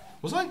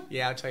 Was I?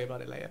 Yeah, I'll tell you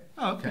about it later.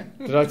 Oh, okay.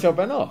 Did I tell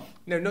Ben off?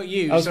 No, not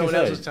you. Someone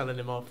else was telling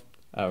him off.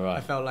 Oh, right.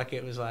 I felt like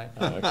it was like...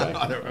 Oh, okay.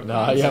 I don't remember.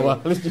 No, yeah,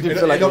 well, listen to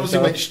it obviously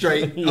went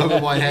straight over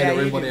my head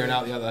or in one ear and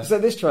out the other. So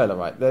this trailer,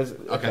 right, there's...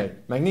 Okay,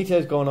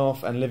 Magneto's gone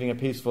off and living a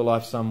peaceful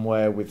life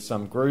somewhere with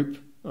some group.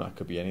 Well, that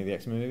could be any of the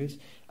X-Men movies.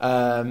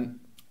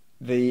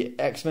 The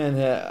X-Men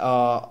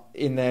are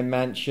in their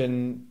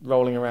mansion,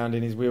 rolling around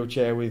in his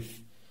wheelchair with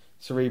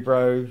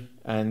Cerebro,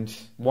 and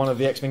one of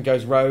the X-Men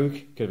goes rogue.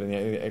 Could have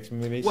been the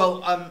X-Men movies.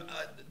 Well,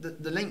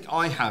 the link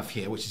I have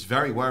here, which is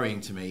very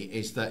worrying to me,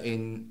 is that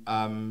in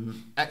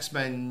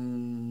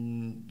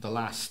X-Men: The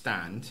Last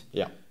Stand,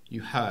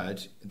 you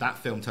heard that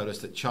film told us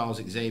that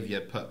Charles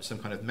Xavier put some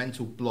kind of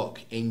mental block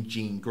in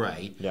Jean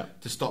Grey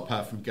to stop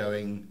her from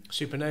going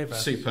Supernova.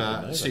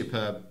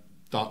 Super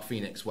Dark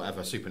Phoenix,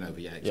 whatever, Supernova.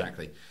 Yeah,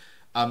 exactly.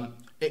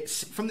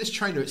 It's from this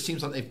trailer. It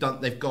seems like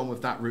they've gone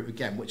with that route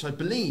again, which I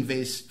believe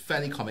is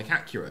fairly comic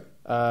accurate.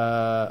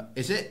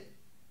 Is it?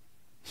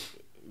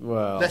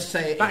 Well, let's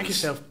say it back is,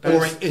 yourself,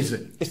 or it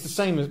isn't. It's the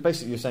same as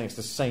basically you're saying it's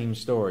the same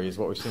story as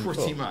what we've seen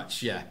Pretty before.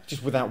 much, yeah.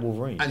 Just without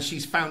Wolverine. And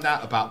she's found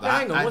out about that,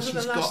 hang on, and wasn't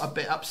she's the last- got a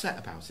bit upset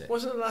about it.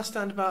 Wasn't The Last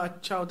Stand about a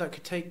child that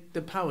could take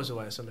the powers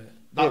away or something?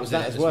 That was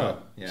that it as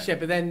well. Yeah,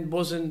 but then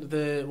wasn't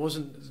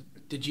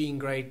the Jean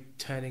Grey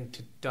turning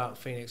to Dark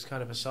Phoenix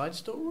kind of a side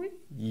story?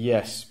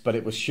 Yes, but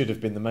it should have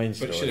been the main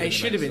story. It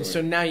should have been.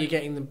 So now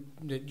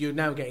you're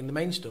now getting the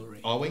main story.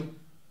 Are we?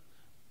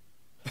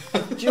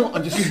 Do you know what?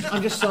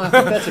 I'm just so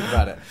apathetic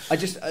about it.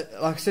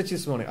 Like I said to you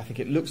this morning, I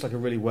think it looks like a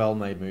really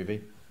well-made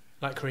movie.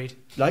 Like Creed.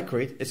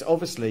 It's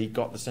obviously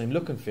got the same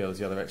look and feel as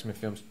the other X-Men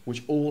films,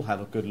 which all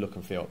have a good look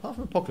and feel, apart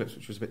from Apocalypse,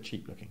 which was a bit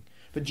cheap looking.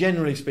 But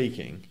generally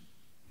speaking,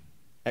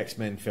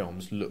 X-Men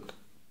films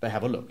they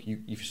have a look.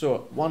 You saw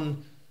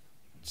one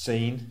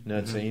scene,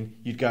 Nerdscene,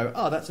 you'd go,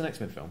 oh, that's an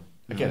X-Men film.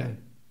 I get it.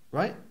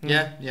 Right?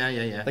 Yeah.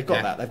 They've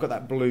got that. They've got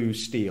that blue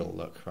steel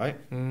look, right?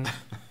 Yeah,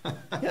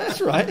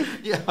 that's right.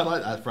 Yeah, I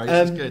like that phrase.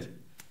 It's good.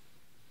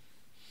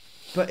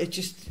 But it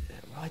just,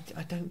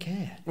 I don't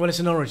care. Well, it's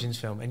an origins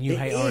film, and you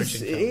hate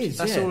origin films. It is.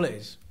 That's all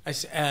it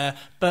is.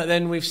 But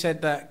then we've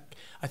said that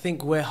I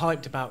think we're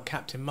hyped about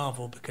Captain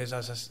Marvel because,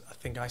 as I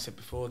think I said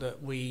before, that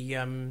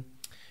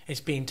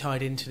it's being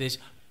tied into this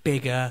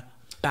bigger,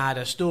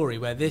 badder story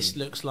where this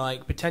looks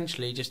like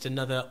potentially just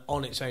another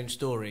on its own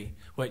story,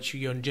 which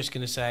you're just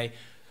going to say,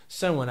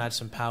 someone had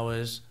some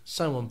powers,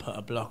 someone put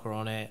a blocker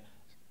on it,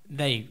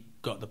 they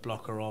got the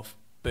blocker off,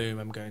 boom,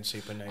 I'm going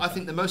supernova. I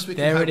think the most we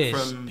can hope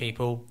from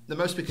people. The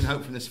most we can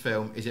hope from this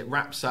film is it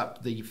wraps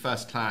up the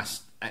first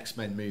class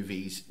X-Men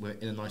movies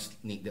in a nice,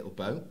 neat little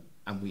bow,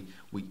 and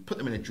we put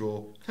them in a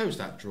drawer, close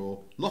that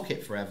drawer, lock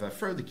it forever,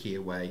 throw the key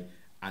away,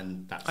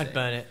 and that's it. I'd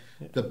burn it.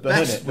 The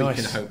best we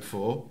can hope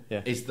for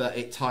is that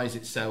it ties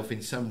itself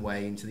in some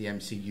way into the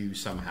MCU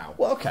somehow.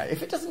 Well, okay,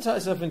 if it doesn't tie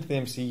itself into the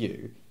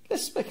MCU,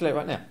 let's speculate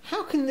right now.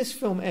 How can this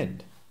film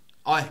end?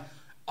 I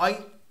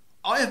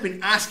have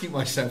been asking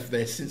myself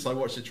this since I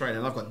watched the trailer,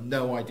 and I've got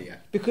no idea.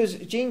 Because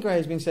Jean Grey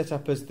has been set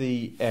up as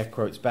the air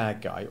quotes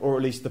bad guy, or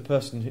at least the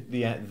person,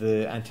 the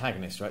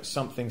antagonist, right?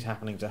 Something's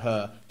happening to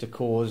her to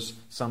cause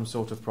some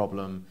sort of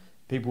problem.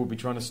 People will be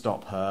trying to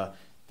stop her,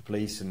 the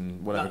police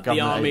and whatever government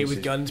the army agencies.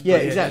 with guns. Yeah,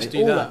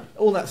 exactly.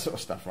 All that sort of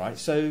stuff, right?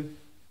 So,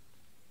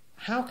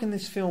 how can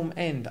this film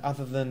end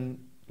other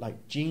than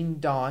like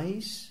Jean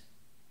dies,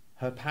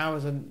 her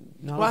powers are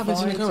nullified? What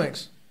happens in the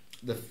comics?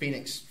 The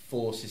Phoenix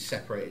Force is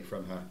separated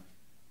from her,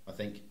 I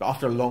think. But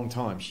after a long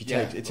time, it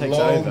takes long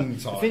over. time.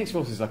 The Phoenix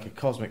Force is like a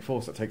cosmic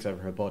force that takes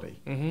over her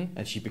body,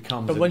 and she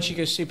becomes. But when she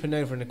goes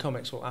supernova in the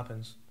comics, what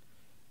happens?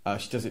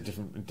 She does it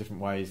in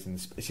different ways, and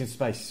it's in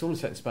space. It's all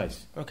set in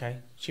space. Okay,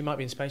 she might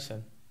be in space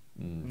then.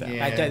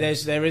 Yeah.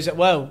 There's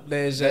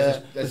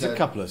a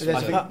couple of.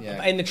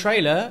 In the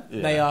trailer,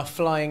 they are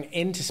flying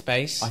into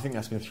space. I think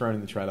that's been thrown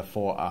in the trailer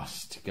for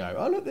us to go,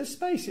 oh look, there's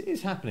space. It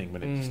is happening,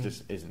 but it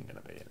just isn't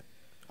going to be in it.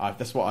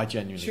 That's what I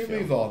genuinely feel. Should we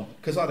move on?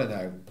 Because I don't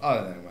know,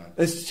 man.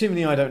 There's too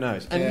many I don't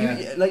knows.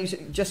 And like you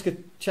said, Jessica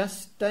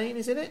Chastain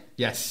is in it?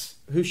 Yes.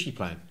 Who's she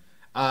playing?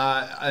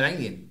 An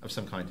alien of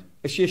some kind.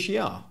 Is she a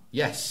Shi'ar?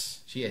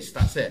 Yes, she is.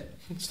 That's it.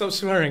 Stop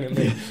swearing at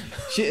me.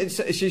 Is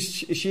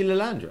she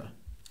Lilandra?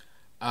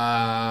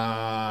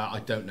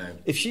 I don't know.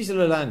 If she's a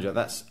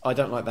Lilandra, I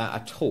don't like that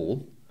at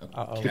all.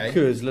 Okay.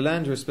 Because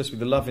Lilandra is supposed to be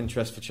the love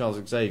interest for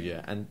Charles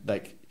Xavier, and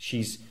like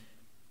she's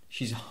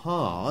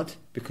hard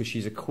because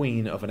she's a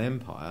queen of an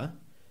empire,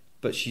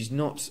 but she's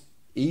not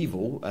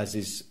evil as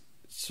is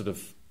sort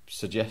of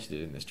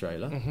suggested in this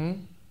trailer.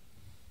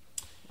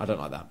 I don't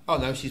like that. Oh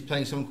no, she's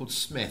playing someone called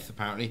Smith,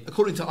 apparently,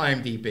 according to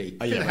IMDb.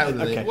 Oh,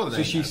 yeah,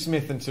 so she's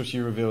Smith until she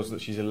reveals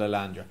that she's a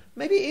Lilandra.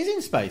 Maybe it is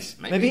in space.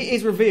 Maybe it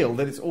is revealed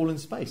that it's all in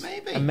space.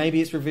 And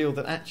maybe it's revealed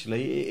that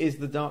actually it is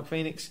the Dark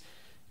Phoenix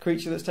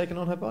creature that's taken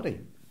on her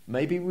body.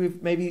 Maybe we're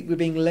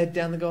being led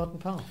down the garden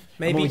path.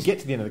 Maybe when we get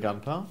to the end of the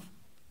garden path,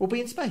 we'll be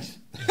in space.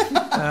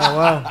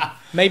 Well,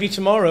 maybe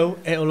tomorrow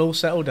it'll all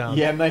settle down.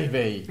 Yeah,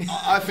 maybe.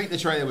 I think the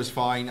trailer was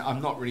fine.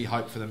 I'm not really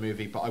hyped for the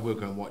movie, but I will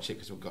go and watch it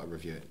because we've got to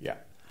review it. Yeah.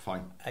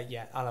 Fine.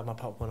 Yeah, I'll have my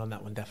popcorn on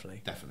that one,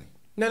 definitely. Definitely.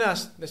 No,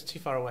 that's too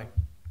far away.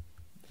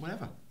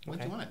 Whenever. When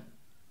do you want it?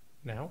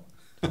 Now.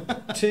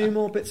 2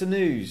 more bits of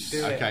news.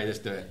 Okay, let's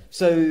do it.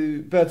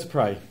 So, Birds of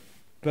Prey.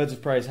 Birds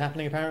of Prey is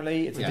happening,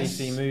 apparently. It's a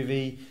DC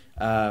movie.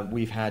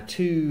 We've had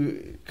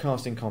 2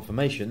 casting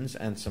confirmations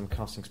and some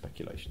casting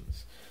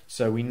speculations.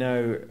 So we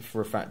know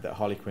for a fact that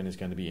Harley Quinn is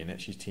going to be in it.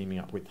 She's teaming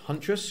up with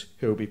Huntress,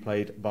 who will be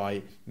played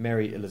by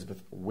Mary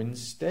Elizabeth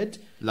Winstead.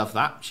 Love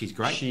that. She's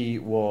great. She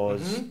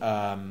was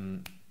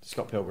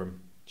Scott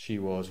Pilgrim. She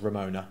was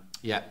Ramona.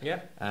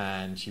 Yeah.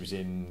 And she was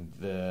in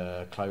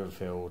the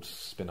Cloverfield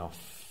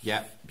spin-off.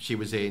 Yeah. She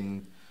was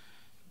in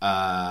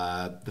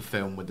the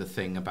film with the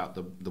thing about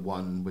the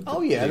one with the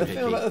the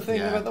film about the thing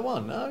yeah. about the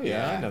one. Oh yeah,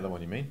 Yeah. I know the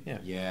one you mean.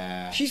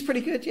 Yeah. She's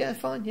pretty good. Yeah,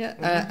 fine. Yeah.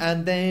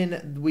 And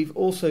then we've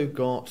also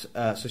got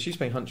so she's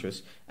playing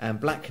Huntress, and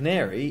Black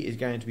Canary is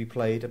going to be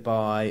played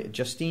by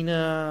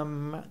Justina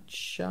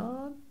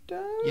Machado.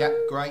 Yeah,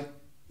 great.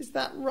 Is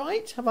that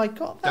right? Have I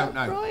got that Don't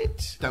know.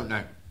 right? Don't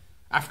know.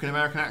 African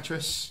American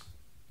actress.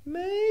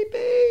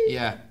 Maybe.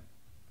 Yeah.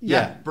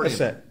 That's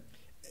Brilliant. it.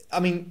 I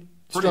mean,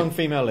 strong Brilliant.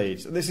 female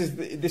leads. This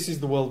is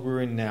the world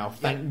we're in now.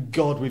 Thank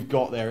God we've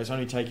got there. It's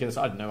only taken us,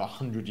 I don't know,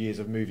 100 years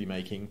of movie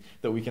making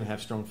that we can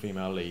have strong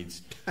female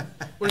leads.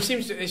 Well, it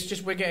seems it's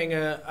just we're getting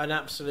an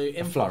absolute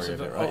influx flurry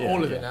of of it, it, right?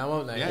 all of Yeah. it now,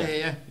 aren't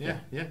they?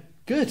 Yeah.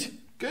 Good.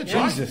 Good.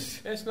 Yeah.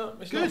 Jesus. It's not.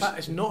 It's Good. not.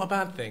 It's not a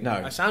bad thing.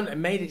 No. It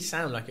made it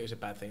sound like it was a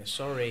bad thing.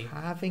 Sorry.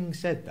 Having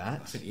said I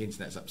that, think the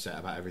internet's upset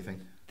about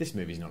everything. this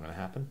movie's not going to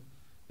happen.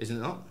 Isn't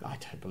it not? I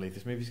don't believe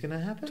this movie's going to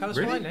happen. Tell us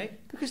Really? why,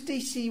 Nate. Because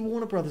DC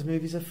Warner Brothers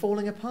movies are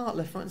falling apart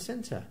left, right and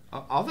centre.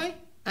 Are they?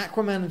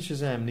 Aquaman and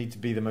Shazam need to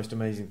be the most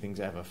amazing things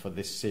ever for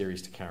this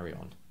series to carry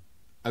on.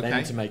 They Okay.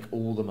 need to make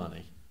all the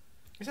money.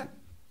 Is that?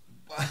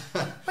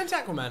 When's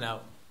Aquaman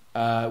out?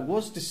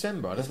 Was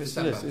December. I don't think it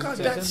still is. December. Is it God,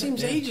 December? that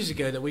seems Yeah. ages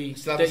ago that we.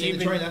 Still haven't that seen you've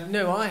the been, trailer?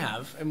 No, I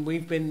have, and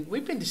we've been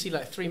to see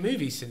like 3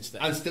 movies since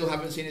then. And still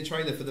haven't seen a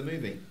trailer for the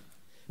movie.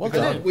 Well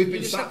Because done. we've You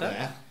been just sat said that.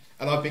 there,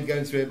 and I've been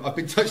going through him. I've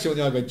been touching on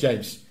the eye going,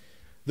 James,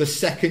 the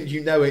second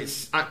you know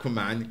it's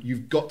Aquaman,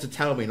 you've got to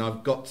tell me, and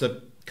I've got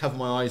to cover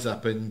my eyes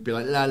up and be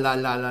like, la,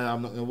 I'm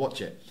not going to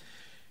watch it.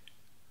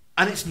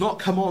 And it's not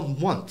come on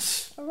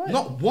once. All right.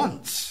 Not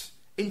once.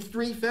 In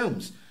 3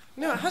 films.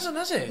 No, it hasn't,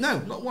 has it? No,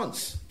 not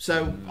once.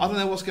 So, I don't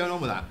know what's going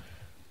on with that.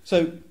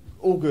 So,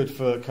 all good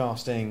for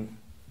casting.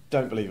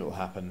 Don't believe it will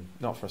happen.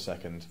 Not for a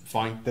second.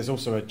 Fine. There's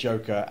also a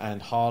Joker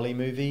and Harley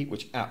movie,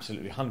 which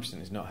absolutely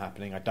 100% is not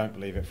happening. I don't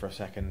believe it for a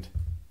second.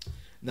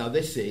 Now,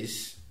 this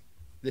is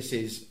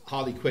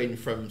Harley Quinn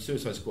from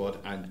Suicide Squad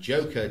and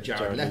Joker,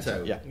 Jared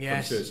Leto yeah. from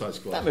Yes. Suicide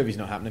Squad. That movie's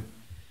not happening.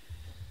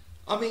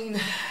 I mean,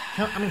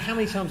 How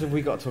many times have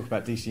we got to talk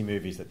about DC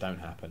movies that don't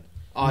happen?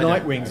 I don't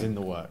Nightwing's know. in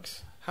the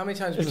works. How many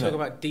times we Isn't talk it?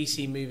 about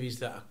DC movies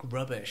that are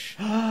rubbish?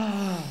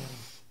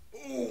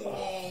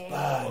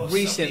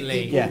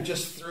 recently, Yeah.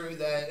 just threw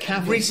their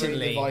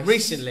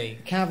Recently.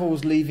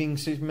 Cavill's leaving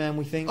Superman,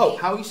 we think. Oh,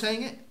 how are you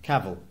saying it?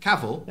 Cavill.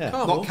 Cavill, Yeah.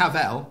 not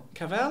Cavell.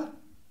 Cavell?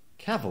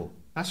 Cavill.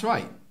 That's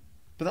right.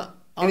 But that...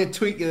 In a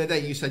tweet the other day,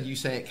 you said you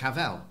say it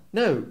Cavell.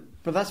 No,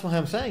 but that's why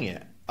I'm saying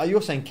it.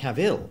 You're saying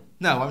Cavill.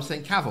 No, I'm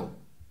saying Cavill.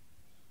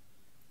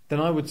 Then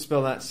I would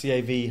spell that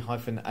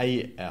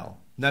C-A-V--A-L.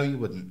 No, you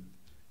wouldn't.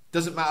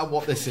 Doesn't matter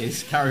what this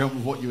is. Carry on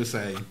with what you were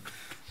saying.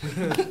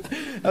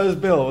 That was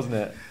Bill, wasn't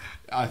it?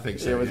 I think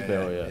so. Yeah, it was yeah,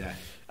 Bill, yeah.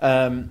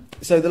 yeah.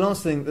 So the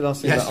last thing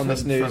Yes, on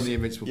this from news, the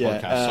Invincible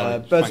podcast, sorry.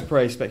 Birds Thank- of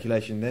Prey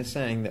speculation. They're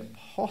saying that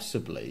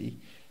possibly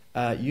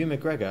Ewan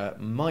McGregor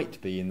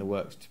might be in the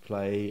works to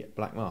play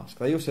Black Mask.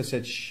 They also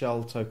said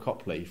Sholto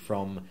Copley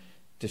from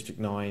District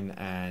 9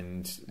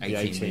 and the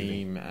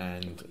A-Team A-Team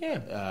and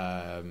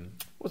Yeah.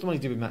 what's the one he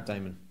did with Matt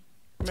Damon?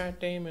 Matt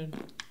Damon.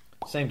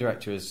 Same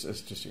director as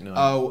District 9.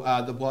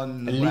 Oh, the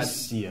one.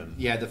 Elysium.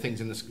 Yeah, the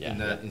things in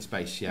Yeah. in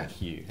space. Yeah,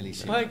 Thank you.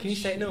 Elysium. Why, can you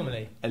say it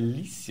normally?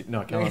 Elysium. No,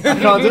 I can't. I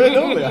can't do it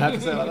normally. I have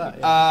to say it like that.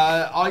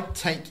 Yeah. I'd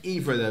take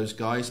either of those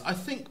guys. I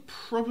think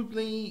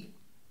probably.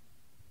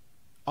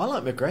 I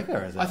like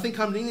McGregor as I think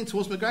I'm leaning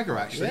towards McGregor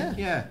actually.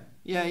 Yeah.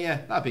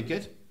 That'd be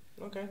good.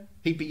 Okay.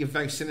 He'd be a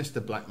very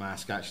sinister Black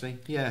Mask actually.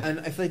 Yeah.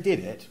 And if they did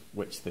it,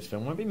 which this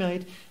film won't be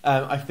made,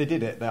 if they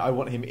did it, I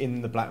want him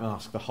in the Black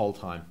Mask the whole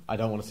time. I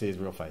don't want to see his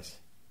real face.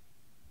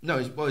 No,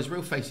 his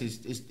real face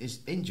is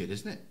injured,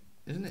 isn't it?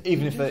 Isn't it?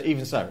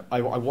 Even so, I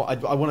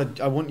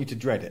want you to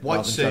dread it White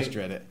rather than just suit,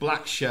 dread it.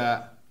 black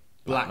shirt,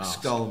 black mask.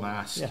 skull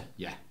mask.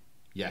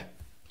 Yeah.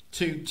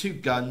 Two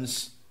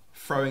guns,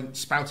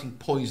 spouting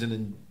poison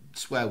and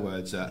swear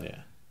words at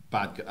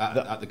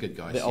at the good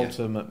guys. The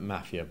ultimate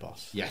mafia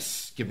boss.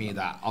 Yes, give me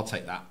that. I'll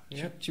take that.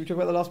 Yeah. Should we talk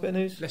about the last bit of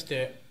news? Let's do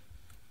it.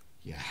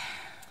 Yeah.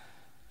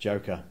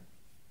 Joker.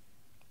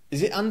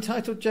 Is it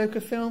untitled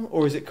Joker film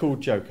or is it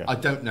called Joker? I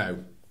don't know.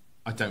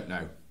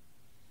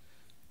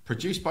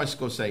 Produced by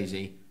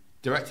Scorsese,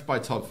 directed by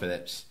Todd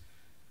Phillips,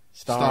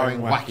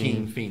 starring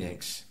Joaquin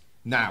Phoenix.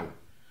 Now,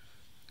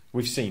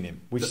 we've seen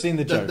him. We've seen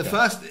the Joker. The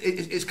first,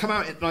 it's come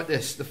out like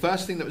this. The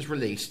first thing that was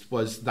released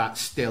was that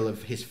still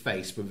of his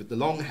face with the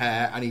long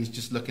hair, and he's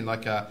just looking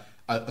like a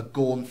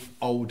gaunt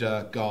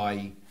older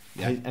guy.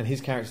 Yeah. And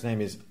his character's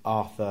name is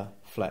Arthur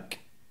Fleck.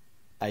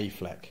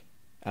 Affleck,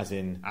 as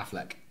in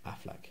Affleck.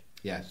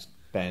 Yes.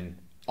 Ben.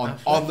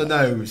 On the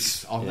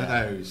nose. On the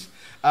nose.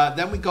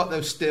 Then we got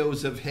those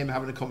stills of him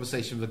having a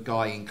conversation with a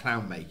guy in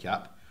clown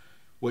makeup.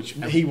 Which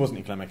He wasn't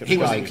in clown makeup. He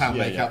The was guy in clown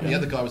makeup. yeah. The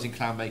other guy was in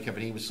clown makeup,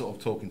 and he was sort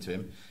of talking to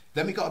him.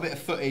 Then we got a bit of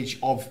footage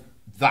of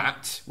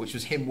that, which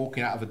was him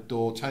walking out of a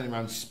door, turning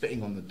around,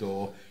 spitting on the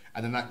door,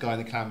 and then that guy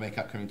in the clown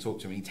makeup coming and talk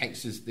to him. He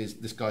takes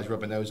this guy's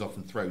rubber nose off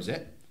and throws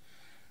it.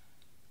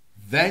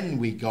 Then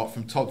we got,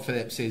 from Todd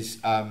Phillips's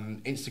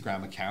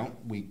Instagram account,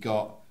 we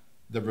got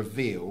the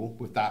reveal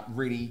with that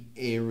really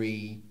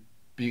eerie,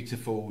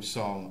 beautiful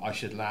song, I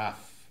Should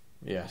Laugh,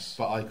 Yes.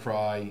 But I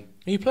Cry.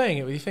 Are you playing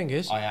it with your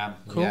fingers? I am.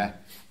 Cool. Yeah.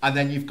 And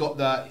then you've got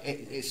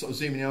it's sort of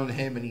zooming in on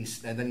him, and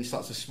then he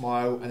starts to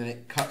smile, and then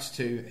it cuts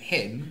to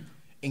him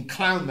in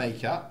clown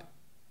makeup,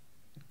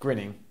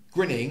 Grinning.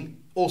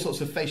 all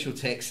sorts of facial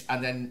tics,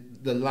 and then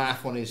the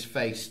laugh on his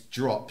face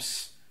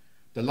drops,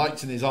 the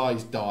lights in his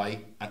eyes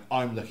die, and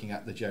I'm looking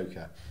at the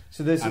Joker.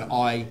 So there's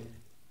I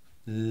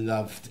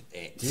loved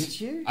it.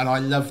 Did you? And I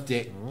loved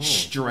it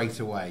straight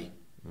away.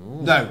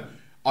 No,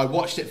 I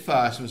watched it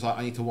first and was like,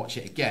 I need to watch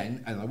it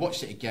again, and I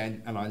watched it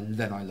again, and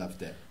then I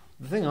loved it.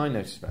 The thing I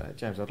noticed about it,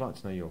 James, I'd like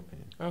to know your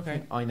opinion. Okay. The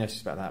thing I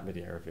noticed about that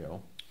video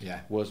reveal Yeah.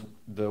 was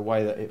the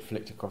way that it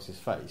flicked across his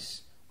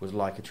face was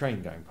like a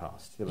train going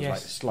past. There was Yes. like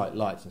slight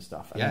lights and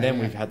stuff. And Yeah, then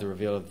yeah. we've had the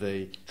reveal of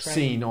the Train.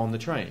 scene on the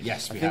train.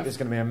 Yes, I we think have. there's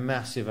going to be a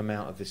massive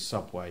amount of this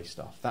subway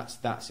stuff.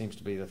 That seems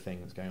to be the thing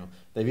that's going on.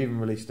 They've even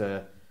released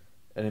an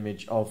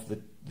image of the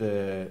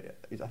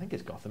I think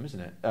it's Gotham, isn't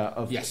it?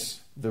 Of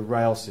Yes. the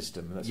rail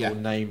system that's Yeah. all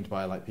named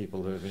by like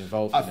people who have been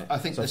involved in it. I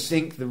think so. I this-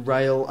 think the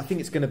rail. I think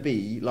it's going to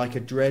be like a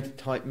Dread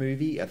type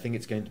movie. I think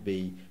it's going to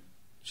be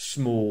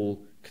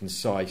small,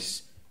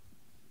 concise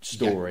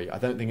story. I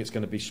don't think it's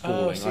going to be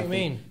sprawling. Oh, I see what you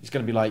think mean. it's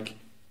going to be like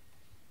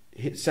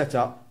set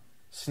up,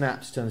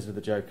 snaps, turns into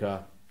the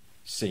Joker,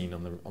 scene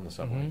on the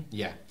subway. Mhm.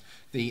 Yeah.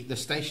 The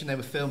station they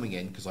were filming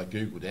in, because I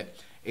googled it,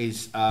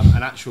 is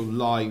an actual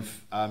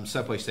live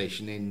subway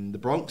station in the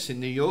Bronx in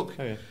New York.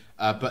 Oh, yeah.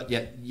 But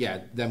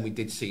then we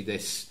did see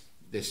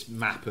this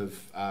map of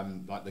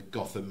like the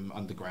Gotham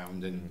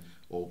Underground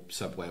or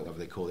subway, or whatever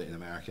they call it in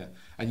America.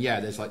 And yeah,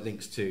 there's like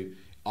links to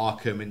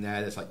Arkham in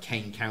there. There's like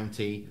Kane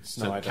County,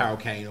 so Snyder. Carol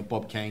Kane or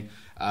Bob Kane.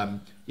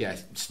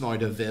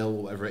 Snyderville,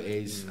 whatever it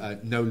is.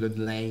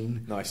 Nolan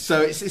Lane. Nice.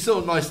 So it's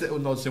all nice little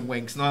nods and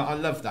winks, and I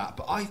love that.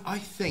 But I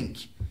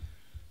think.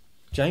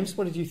 James,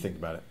 what did you think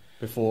about it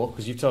before?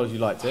 Because you've told us you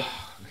liked it.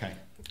 Okay.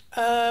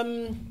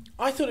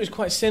 I thought it was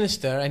quite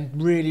sinister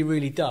and really,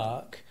 really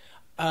dark.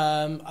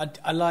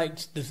 I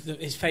liked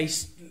his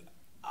face.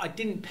 I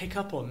didn't pick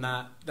up on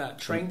that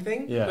train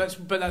thing, Yeah.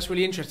 but that's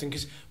really interesting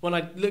because when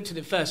I looked at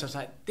it first, I was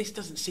like, this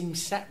doesn't seem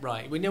set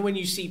right. We know when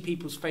you see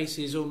people's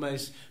faces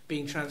almost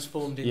being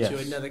transformed into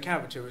Yes. another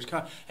character,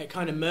 it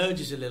kind of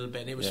merges a little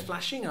bit, and it was Yeah.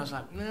 flashing. I was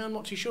like, no, I'm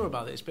not too sure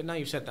about this, but now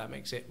you've said that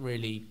makes it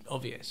really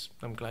obvious.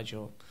 I'm glad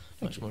you're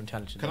much more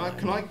intelligent. Can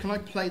than am. I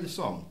play the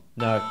song?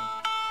 No,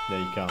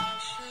 you can't.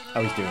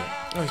 Oh, he's doing it.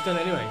 Oh, he's done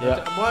it anyway.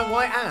 Yeah.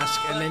 Why ask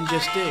and then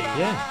just do?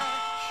 Yeah.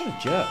 What a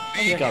jerk.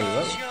 That's the guy we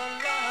wrote with.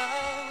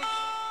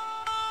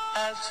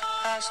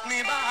 Passed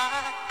me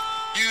by.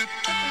 You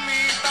took me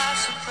by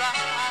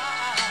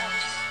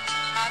surprise.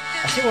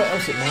 I see what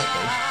else it might be.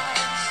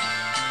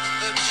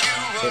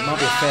 It might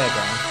be a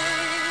fairground.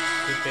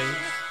 Could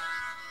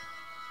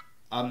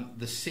be.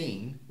 The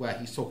scene where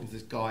he's talking to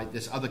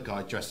this other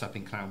guy dressed up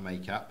in clown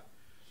makeup,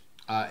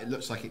 it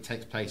looks like it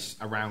takes place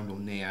around or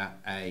near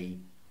a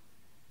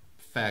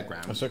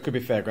fairground. Oh, so it could be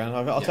fairground.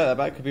 I'll take that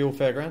back. It could be all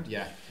fairground.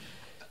 Yeah.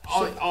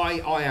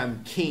 I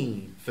am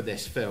keen for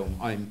this film.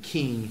 I am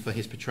keen for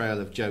his portrayal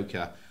of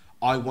Joker.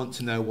 I want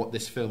to know what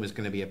this film is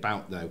going to be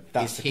about, though.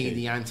 That's is the he key.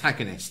 the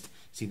antagonist?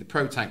 Is he the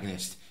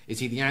protagonist? Is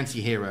he the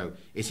anti-hero?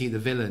 Is he the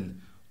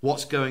villain?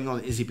 What's going on?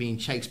 Is he being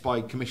chased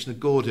by Commissioner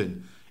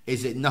Gordon?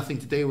 Is it nothing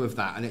to do with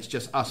that, and it's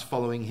just us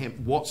following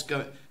him?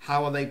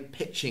 How are they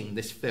pitching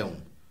this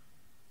film?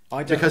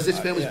 Because this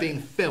film is being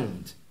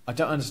filmed. I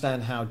don't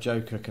understand how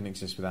Joker can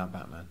exist without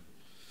Batman.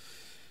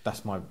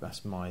 That's my.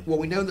 Well,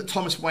 we know that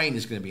Thomas Wayne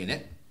is going to be in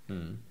it.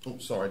 Oh,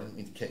 sorry, I didn't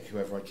mean to kick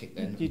whoever I kicked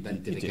then. You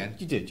did did. again.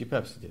 You did. You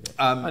purposely did it.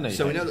 I know.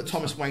 So we know that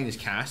Thomas Wayne is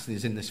cast and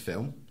is in this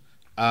film.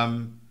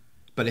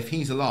 But if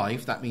he's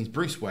alive, that means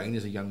Bruce Wayne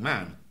is a young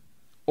man.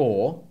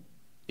 Or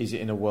is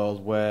it in a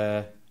world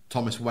where,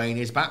 Thomas Wayne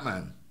is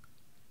Batman.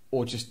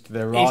 or just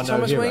there are Is no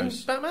Thomas Wayne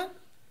heroes? Batman?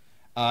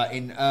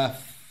 In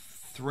Earth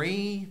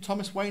 3,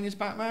 Thomas Wayne is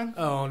Batman.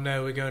 Oh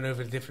no, we're going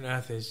over to different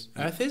Earths.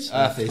 Earths?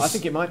 Earth is. I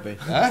think it might be.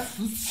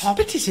 Earth.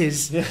 Hobbit it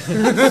is. Very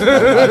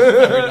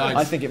nice.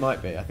 I think it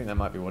might be. I think that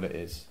might be what it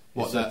is.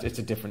 What's it's that? It's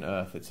a different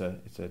Earth. It's a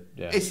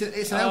yeah. It's an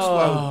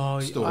Oh,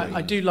 Elseworld story.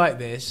 I do like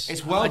this.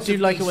 It's I worlds do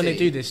of like it when they DC.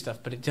 do this stuff,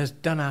 but it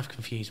doesn't half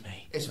confuse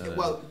me.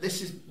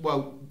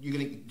 You're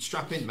going to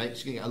strap in, mate.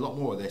 'Cause you're going to get a lot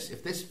more of this.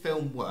 If this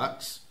film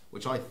works,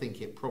 which I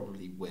think it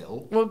probably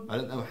will. Well- I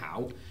don't know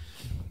how.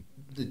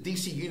 The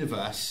DC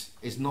universe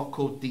is not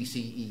called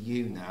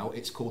DCEU now.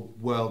 It's called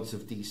Worlds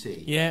of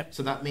DC. Yeah.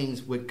 So that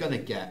means we're going to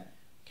get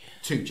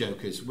 2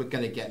 Jokers. We're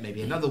going to get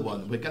maybe another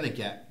one. We're going to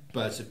get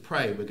Birds of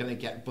Prey. We're going to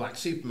get Black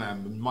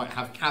Superman. We might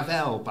have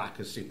Cavill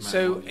back as Superman.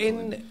 So What do you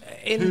call him?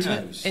 in Who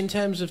knows? in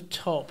terms of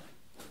top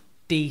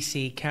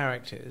DC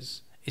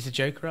characters, is the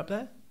Joker up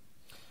there?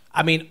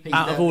 I mean, He's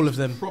out of all of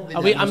them, probably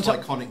are the we, most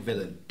iconic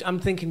villain. I'm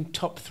thinking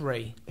top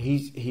 3.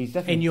 He's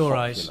definitely In your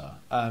popular.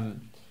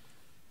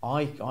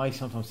 I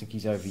sometimes think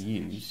he's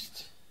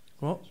overused.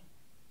 What?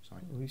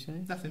 Sorry, What are you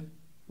saying? nothing.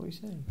 What are you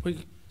saying?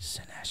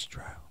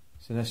 Sinestro.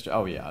 Sinestro.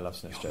 Oh yeah, I love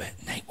Sinestro.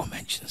 Nate will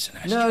mention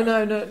Sinestro.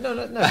 No.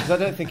 Because I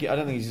don't think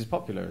he's as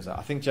popular as that.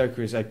 I think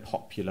Joker is a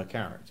popular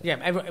character. Yeah,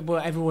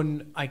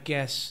 everyone, I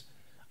guess,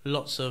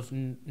 lots of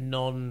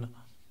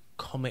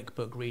non-comic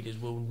book readers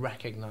will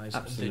recognise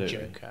the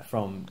Joker.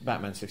 From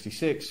Batman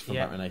 '66, from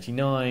Yeah. Batman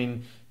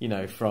 '89,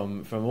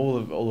 from all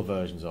the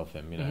versions of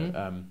him.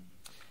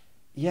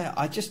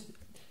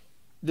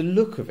 The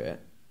look of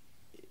it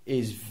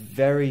is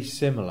very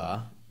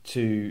similar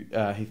to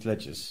Heath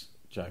Ledger's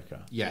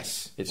Joker.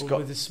 Yes. It's Or got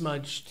with a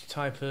smudged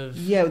type of...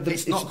 yeah.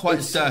 It's not quite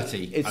as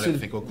dirty, I don't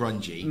think, or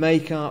grungy.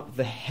 Makeup.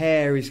 The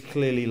hair is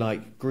clearly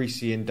like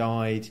greasy and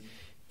dyed.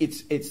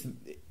 It's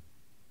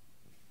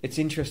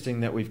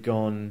interesting that we've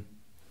gone,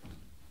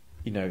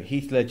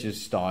 Heath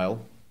Ledger's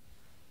style.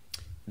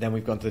 Then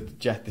we've gone to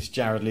this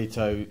Jared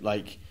Leto,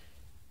 like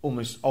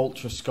almost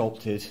ultra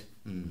sculpted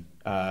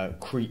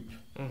creep,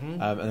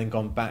 and then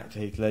gone back to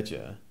Heath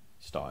Ledger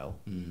style.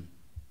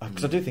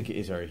 Because I do think it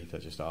is very Heath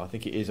Ledger style. I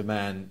think it is a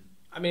man.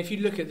 I mean, if you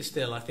look at the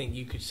still, I think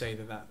you could say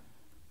that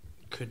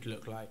could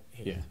look like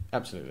him. Yeah,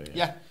 absolutely.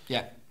 Yeah.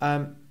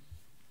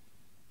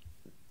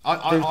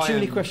 There's too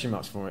many question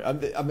marks for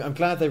it. I'm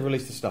glad they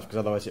released the stuff because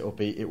otherwise it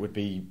would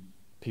be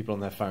people on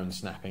their phones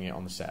snapping it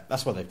on the set.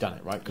 That's why they've done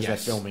it, right? Because they're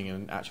filming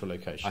in actual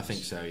locations. I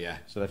think so. Yeah.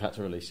 So they've had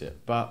to release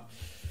it, but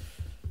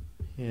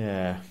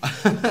yeah.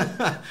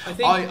 I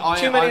think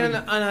too many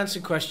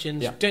unanswered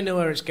questions. Yeah. Don't know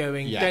where it's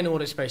going. Yeah. Don't know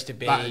what it's supposed to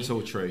be. That is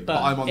all true.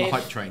 But I'm on the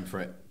hype train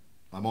for it.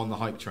 I'm on the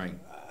hype train.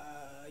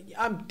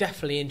 I'm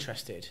definitely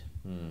interested.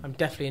 I'm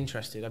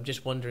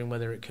just wondering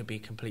whether it could be a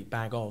complete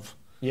bag of.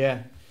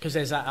 Yeah. Because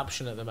there's that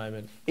option at the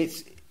moment.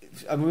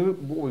 What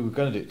we were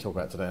going to talk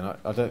about today, and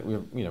I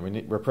don't,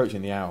 we're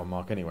approaching the hour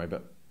mark anyway,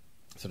 but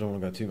so I don't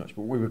want to go too much.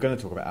 But we were going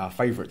to talk about our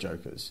favourite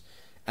Jokers,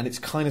 and it's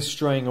kind of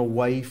straying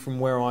away from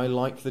where I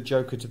like the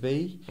Joker to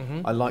be.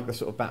 I like the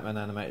sort of Batman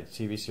animated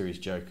TV series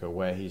Joker,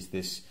 where he's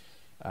this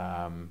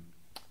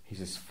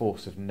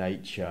force of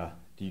nature.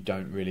 You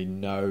don't really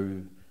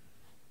know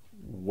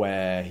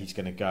where he's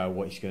going to go,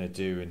 what he's going to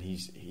do, and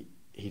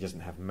he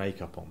doesn't have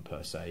makeup on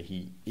per se.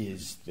 He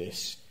is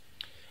this.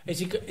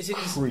 Is it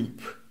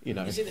creep?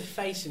 Is it the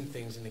face and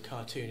things in the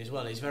cartoon as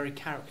well? He's very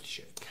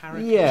caricature.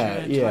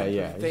 Yeah.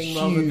 Thing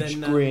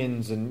Huge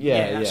grins and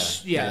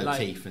like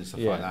teeth and stuff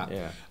like that.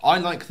 Yeah. I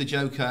like the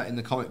Joker in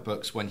the comic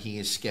books when he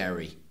is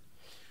scary.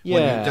 Yeah.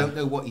 When you don't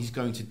know what he's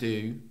going to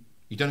do,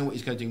 you don't know what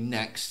he's going to do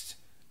next,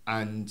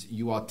 and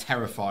you are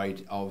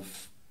terrified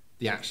of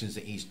the actions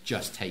that he's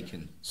just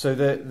taken. So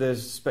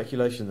there's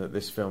speculation that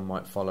this film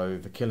might follow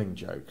the Killing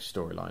Joke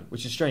storyline,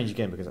 which is strange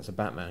again because that's a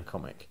Batman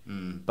comic.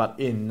 But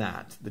in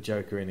that, the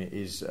Joker in it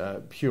is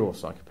a pure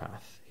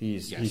psychopath.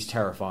 He's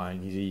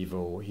terrifying. He's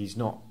evil. He's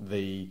not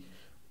the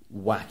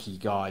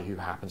wacky guy who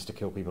happens to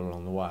kill people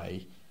along the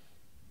way.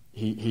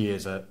 He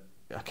is a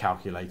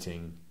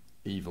calculating,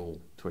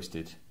 evil,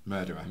 twisted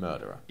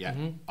murderer. Yeah,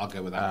 I'll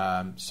go with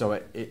that. So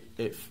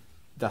if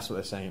that's what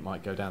they're saying, it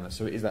might go down there.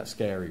 So it is that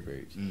scary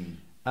route.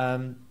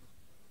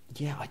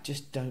 I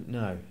just don't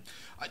know.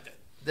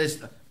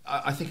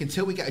 I think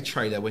until we get a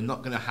trailer, we're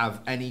not going to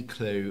have any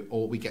clue,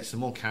 or we get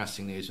some more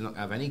casting news, we're not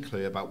going to have any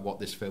clue about what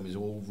this film is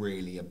all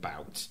really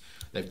about.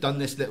 They've done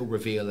this little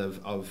reveal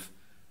of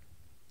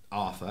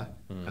Arthur,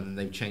 and then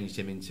they've changed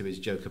him into his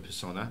Joker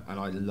persona, and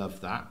I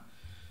love that.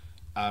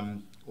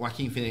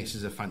 Joaquin Phoenix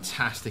is a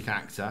fantastic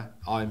actor.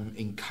 I'm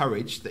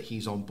encouraged that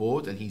he's on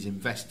board and he's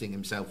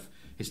investing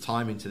his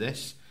time into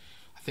this.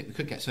 I think we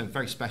could get something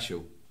very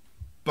special.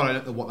 But I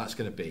don't know what that's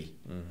going to be,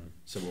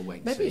 so we'll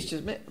wait. Maybe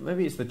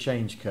it's the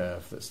change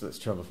curve that's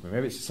trouble for me.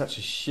 Maybe it's such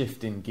a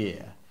shift in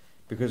gear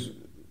because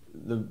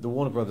the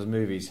Warner Brothers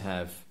movies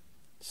have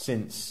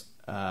since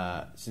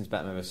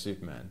Batman vs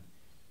Superman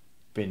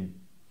been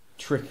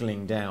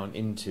trickling down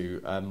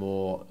into a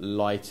more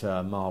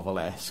lighter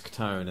Marvel-esque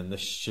tone, and the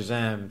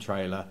Shazam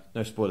trailer,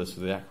 no spoilers for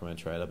the Aquaman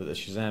trailer, but the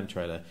Shazam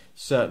trailer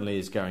certainly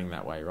is going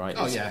that way, right?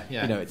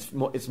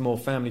 It's more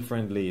family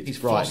friendly, it's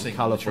bright and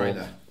colourful.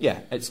 Yeah,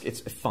 it's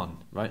fun,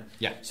 right?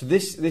 Yeah. So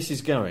this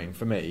is going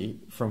for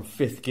me from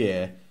fifth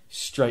gear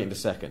straight into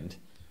second.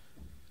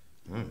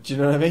 Do you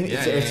know what I mean?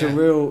 It's a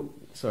real.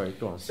 Sorry,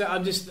 go on. So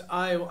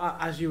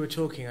as you were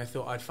talking, I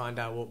thought I'd find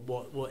out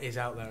what is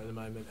out there at the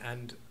moment,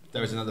 and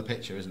there is another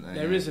picture, isn't there?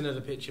 There is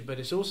another picture, but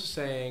it's also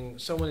saying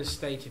someone has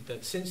stated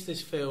that since this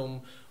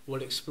film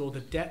will explore the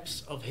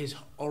depths of his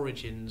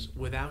origins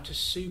without a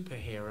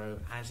superhero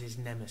as his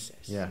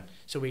nemesis. Yeah.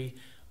 So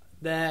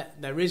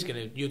there is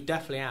you're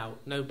definitely out.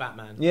 No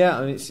Batman. Yeah,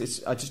 I mean,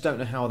 it's I just don't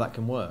know how that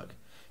can work,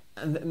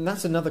 and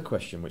that's another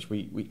question which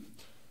we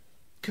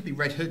could be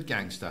Red Hood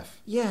gang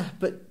stuff. Yeah,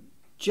 but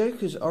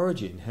Joker's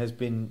origin has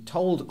been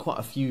told quite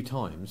a few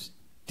times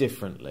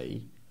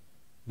differently.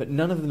 But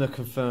none of them are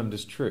confirmed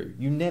as true.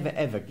 You never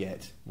ever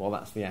get, well,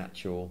 that's the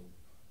actual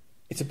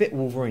it's a bit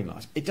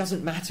Wolverine-like. It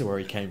doesn't matter where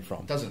he came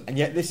from. Doesn't. And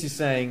yet this is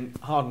saying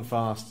hard and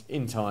fast,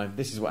 in time,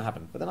 this is what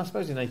happened. But then I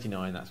suppose in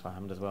 89 that's what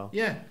happened as well.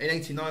 Yeah, in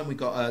 89 we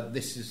got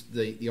this is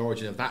the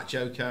origin of that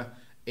Joker.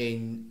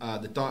 In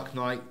The Dark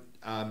Knight,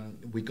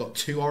 we got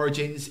 2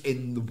 origins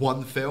in the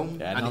one film.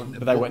 Yeah, and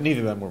but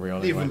neither of them were real.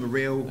 Neither anyway. of them were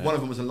real. Yeah. One of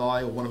them was a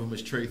lie, or one of them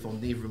was truth, or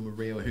neither of them were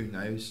real. Who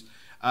knows?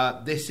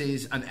 This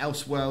is an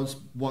Elseworlds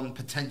one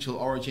potential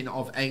origin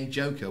of a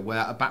Joker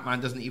where a Batman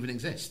doesn't even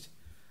exist.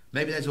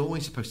 Maybe there's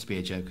always supposed to be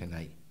a Joker,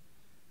 Nate.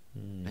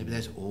 Maybe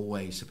there's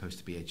always supposed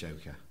to be a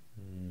Joker.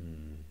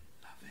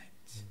 Love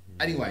it.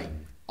 Anyway,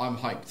 I'm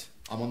hyped.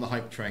 I'm on the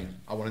hype train.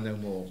 I want to know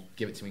more.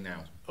 Give it to me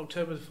now.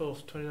 October the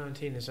 4th,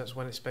 2019 that's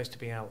when it's supposed to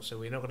be out, so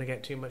we're not going to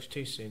get too much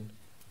too soon.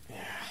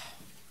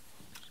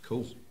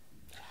 Cool.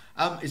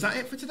 Is that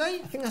it for today?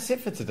 I think that's it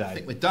for today. I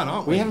think we're done,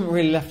 aren't we? We haven't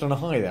really left on a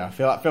high there. I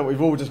felt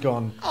we've all just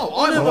gone.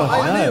 Oh, I know, but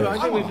I know. I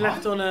think we've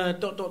left on a ...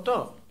 Dun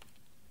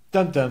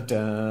dun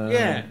dun.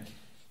 Yeah.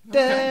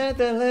 Da,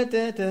 da,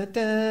 da, da,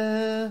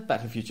 da.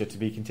 Back to the Future to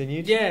be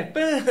continued. Yeah,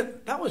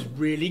 but that was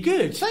really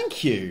good.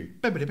 Thank you.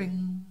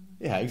 Bing.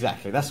 Yeah,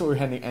 exactly. That's what we're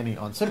ending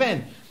on. So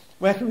Ben,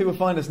 where can people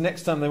find us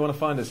next time they want to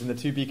find us in the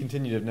to be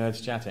continued of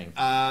Nerds Chatting?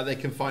 They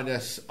can find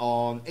us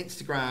on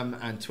Instagram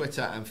and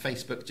Twitter and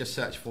Facebook. Just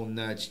search for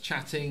Nerds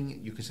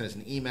Chatting. You can send us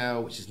an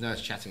email, which is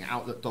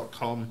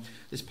nerdschatting@outlook.com.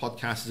 This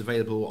podcast is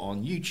available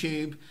on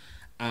YouTube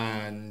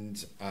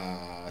and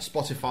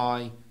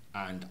Spotify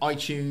and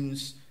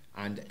iTunes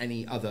and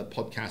any other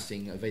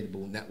podcasting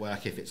available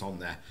network if it's on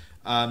there.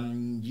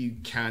 You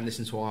can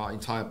listen to our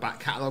entire back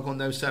catalogue on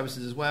those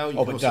services as well.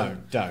 But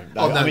don't.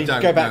 Oh, no, I mean,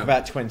 don't, go back no.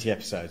 about 20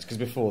 episodes, because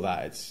before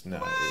that it's... No.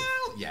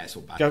 Well, yeah, it's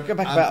all bad. Go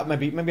back about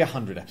maybe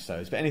 100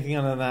 episodes, but anything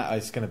other than that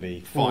is going to be...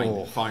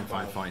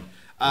 Fine.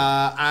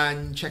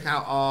 And check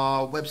out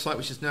our website,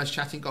 which is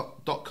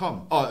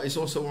nerdschatting.com. Oh, it's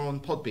also on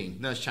Podbean,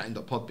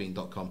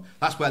 nerdschatting.podbean.com.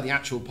 That's where the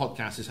actual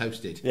podcast is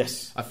hosted.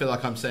 Yes. I feel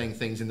like I'm saying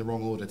things in the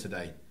wrong order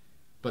today,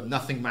 but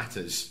nothing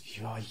matters.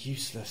 You are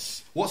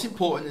useless. What's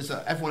important is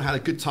that everyone had a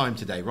good time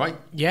today, right?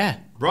 Yeah.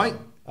 Right?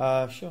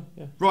 Sure,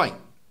 yeah. Right.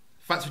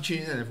 Thanks for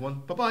tuning in,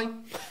 everyone. Bye-bye.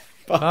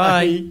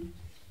 Bye.